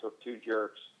water. I took 2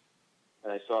 jerks,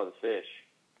 and I saw the fish.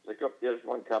 It's like, oh, there's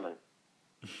one coming.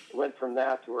 It went from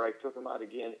that to where I took him out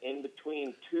again in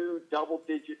between 2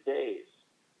 double-digit days.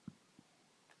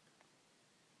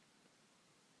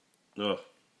 Ugh.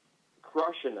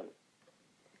 Crushing them.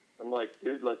 I'm like,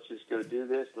 dude, let's just go do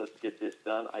this. Let's get this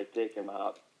done. I take him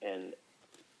out, and it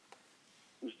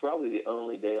was probably the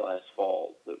only day last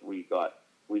fall that we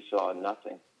saw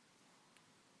nothing.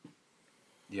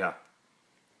 Yeah.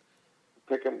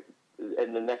 Pick him,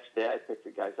 and the next day I picked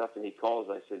the guys up, and he calls.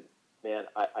 I said, man,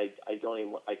 I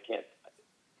don't know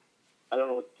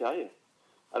what to tell you.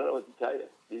 I don't know what to tell you.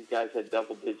 These guys had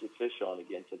double-digit fish on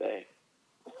again today.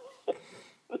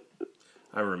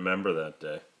 I remember that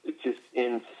day. It's just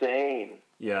insane.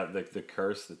 Yeah, the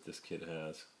curse that this kid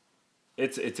has.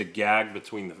 It's a gag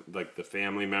between the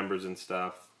family members and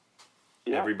stuff.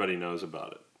 Yeah. Everybody knows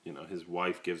about it. You know, his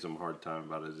wife gives him a hard time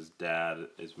about it. His dad,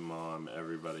 his mom,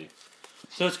 everybody.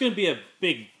 So it's going to be a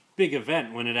big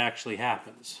event when it actually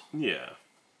happens. Yeah.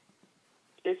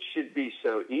 It should be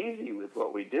so easy with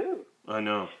what we do. I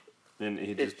know. And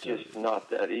it's just not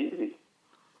that easy.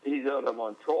 He's had them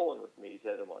on trolling with me. He's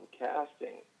had them on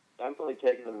casting. I'm only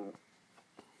taking them.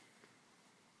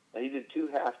 He did 2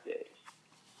 half days.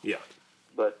 Yeah.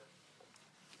 But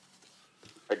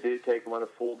I did take him on a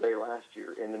full day last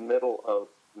year in the middle of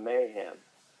mayhem.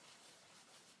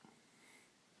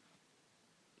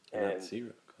 And that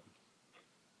zero comes.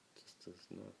 Just as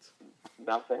nuts.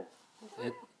 Nothing.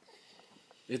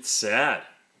 It's sad.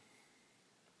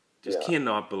 Just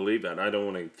cannot believe that. I don't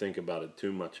want to think about it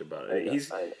too much about it.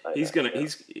 He's gonna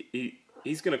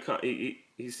come. He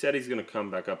said he's gonna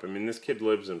come back up. I mean, this kid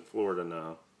lives in Florida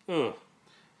now. Ugh.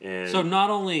 And so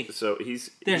not only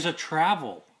there's a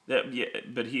travel.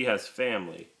 But he has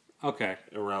family. Okay.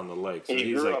 Around the lake. So he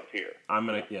he's grew like, up here.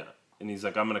 And he's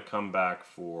like, I'm gonna come back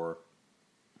for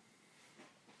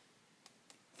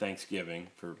Thanksgiving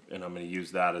and I'm gonna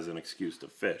use that as an excuse to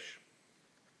fish.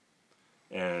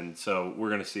 And so we're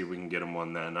going to see if we can get him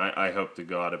one then. I hope to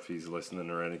God if he's listening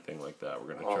or anything like that,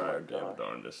 we're going to try our damn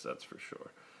darndest, that's for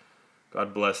sure.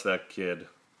 God bless that kid.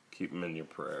 Keep him in your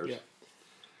prayers. Yeah.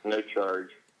 No charge.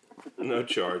 No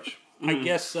charge. I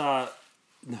guess, no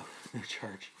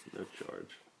charge. No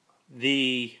charge.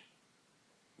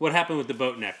 What happened with the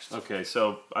boat next? Okay,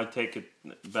 so I take it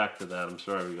back to that. I'm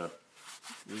sorry this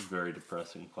is a very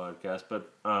depressing podcast,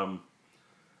 but I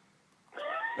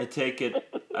take it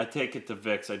to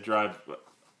Vic's. I drive.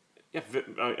 Yeah,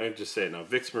 I just say it now.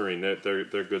 Vic's Marine. They're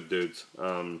good dudes.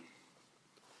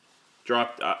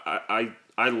 Dropped. I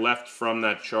left from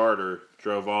that charter.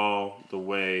 Drove all the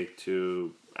way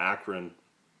to Akron.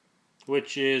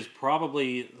 Which is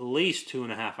probably at least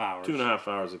 2.5 hours. 2.5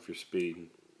 hours if you're speeding.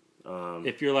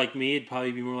 If you're like me, it'd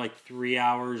probably be more like 3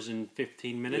 hours and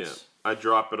 15 minutes. Yeah. I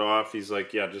drop it off. He's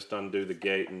like, yeah, just undo the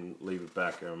gate and leave it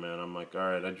back there, man. I'm like, all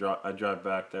right. I drive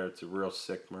back there. It's a real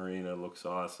sick marina. It looks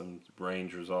awesome.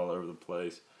 Rangers all over the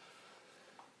place.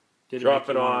 Drop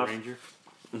it off.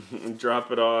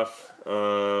 Drop it off.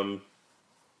 Called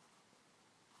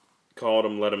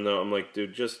him, let him know. I'm like,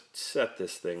 dude, just set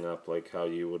this thing up like how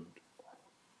you would.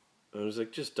 I was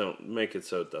like, just don't make it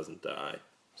so it doesn't die.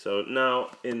 So now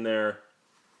in there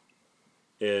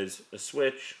is a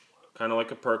switch. Kind of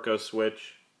like a Perco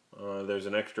switch. There's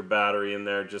an extra battery in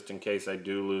there just in case I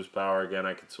do lose power again.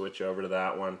 I could switch over to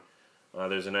that one.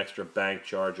 There's an extra bank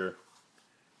charger.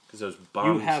 Because those bums...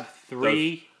 You have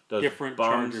 3 different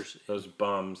chargers. Those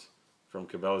bums from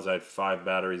Cabela's, I had 5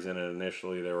 batteries in it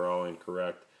initially. They were all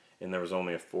incorrect. And there was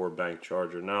only a 4-bank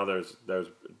charger. Now there's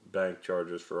bank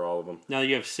chargers for all of them. Now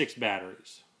you have 6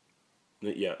 batteries.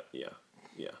 Yeah.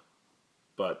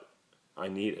 But... I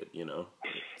need it, you know.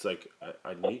 It's like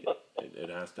I need it. It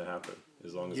has to happen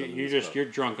as long as you're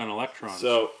drunk on electrons.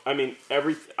 So I mean,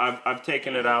 I've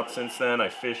taken it out since then. I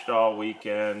fished all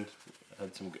weekend.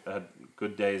 Had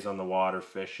good days on the water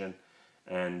fishing,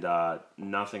 and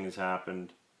nothing has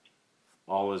happened.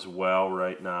 All is well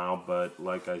right now, but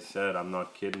like I said, I'm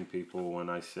not kidding people when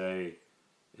I say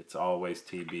it's always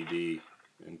TBD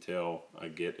until I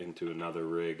get into another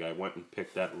rig. I went and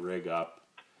picked that rig up.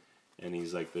 And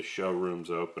he's like, the showroom's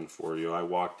open for you. I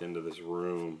walked into this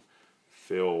room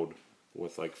filled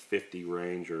with like 50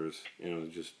 Rangers. You know,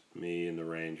 just me and the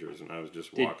Rangers, and I was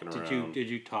just walking around. Did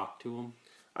you talk to him?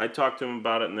 I talked to them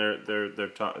about it, and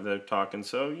they're talking.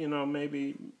 So you know,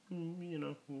 maybe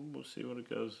we'll see what it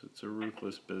goes. It's a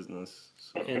ruthless business.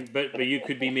 So But you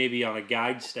could be maybe on a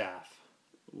guide staff.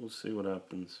 we'll see what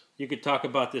happens. You could talk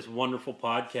about this wonderful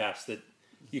podcast that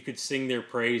you could sing their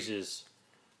praises.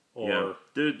 Or Yeah,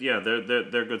 dude. Yeah,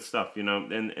 they're good stuff. You know,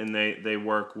 and they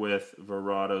work with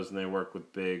Verados and they work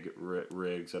with big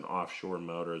rigs and offshore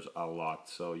motors a lot.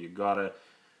 So you gotta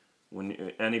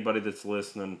anybody that's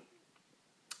listening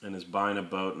and is buying a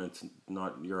boat and it's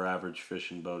not your average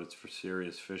fishing boat, it's for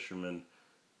serious fishermen.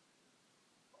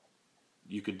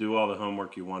 You could do all the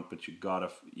homework you want, but you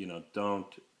gotta don't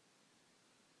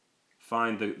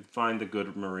find the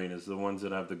good marinas, the ones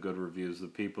that have the good reviews, the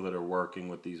people that are working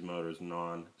with these motors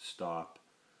non-stop.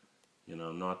 You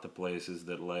know, not the places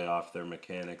that lay off their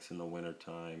mechanics in the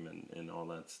wintertime and all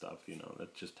that stuff. You know,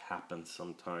 that just happens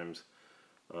sometimes.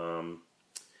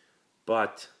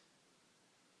 But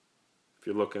if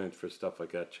you're looking for stuff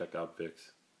like that, check out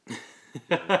Vic's.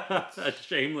 a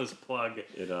shameless plug.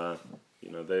 It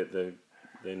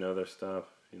they know their stuff.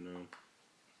 You know,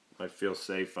 I feel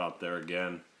safe out there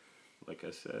again. Like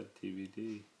I said,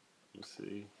 TBD. We'll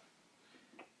see.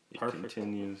 It Perfect.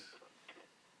 continues.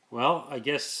 Well, I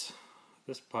guess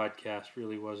this podcast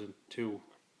really wasn't too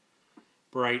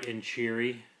bright and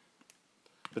cheery.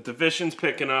 But the fishing's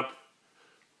picking up.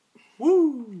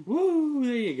 Woo! Woo!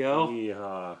 There you go.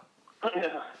 Yeehaw.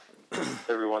 Yeah.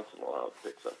 Every once in a while it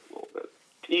picks up a little bit.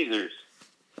 Teasers.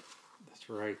 That's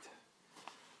right.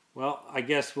 Well, I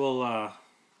guess we'll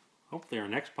hopefully our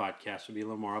next podcast will be a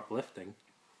little more uplifting.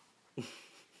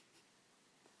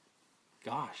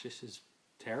 Gosh, this is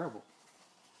terrible.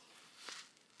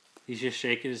 He's just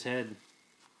shaking his head.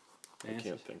 I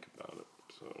can't think about it.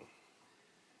 So.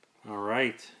 All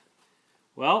right.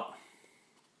 Well,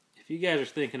 if you guys are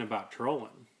thinking about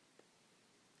trolling,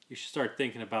 you should start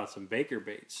thinking about some Baker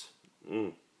baits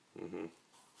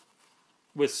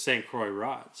with St. Croix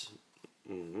rods.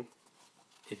 Mm-hmm.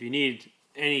 If you need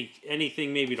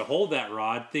anything maybe to hold that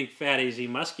rod, think Fat AZ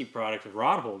Muskie product with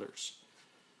rod holders.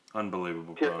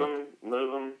 Unbelievable Tip product. them,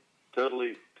 move them,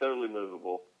 totally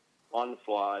movable, on the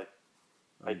fly.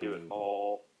 I do it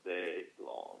all day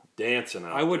long. Dancing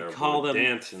out I would there, call them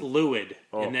dancing. fluid,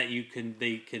 Oh. in that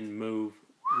they can move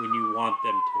when you want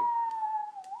them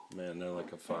to. Man, they're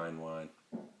like a fine wine.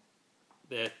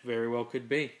 That very well could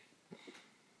be.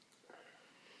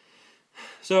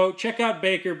 So check out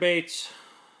Baker Baits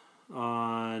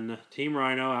on Team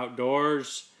Rhino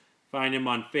Outdoors. Find him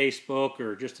on Facebook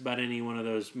or just about any one of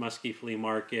those muskie flea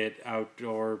market,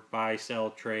 outdoor, buy, sell,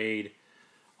 trade,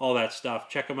 all that stuff.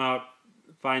 Check him out.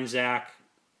 Find Zach.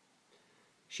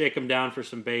 Shake him down for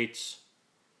some baits.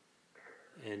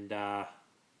 And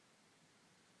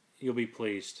you'll be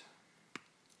pleased.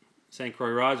 St.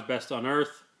 Croix Rods, best on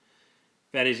earth.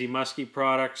 Fat AZ Muskie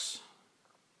products.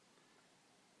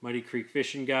 Muddy Creek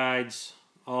Fishing Guides.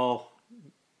 All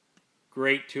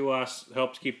great to us.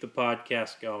 Helps keep the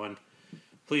podcast going.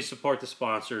 Please support the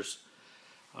sponsors.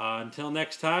 Until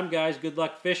next time, guys, good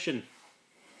luck fishing.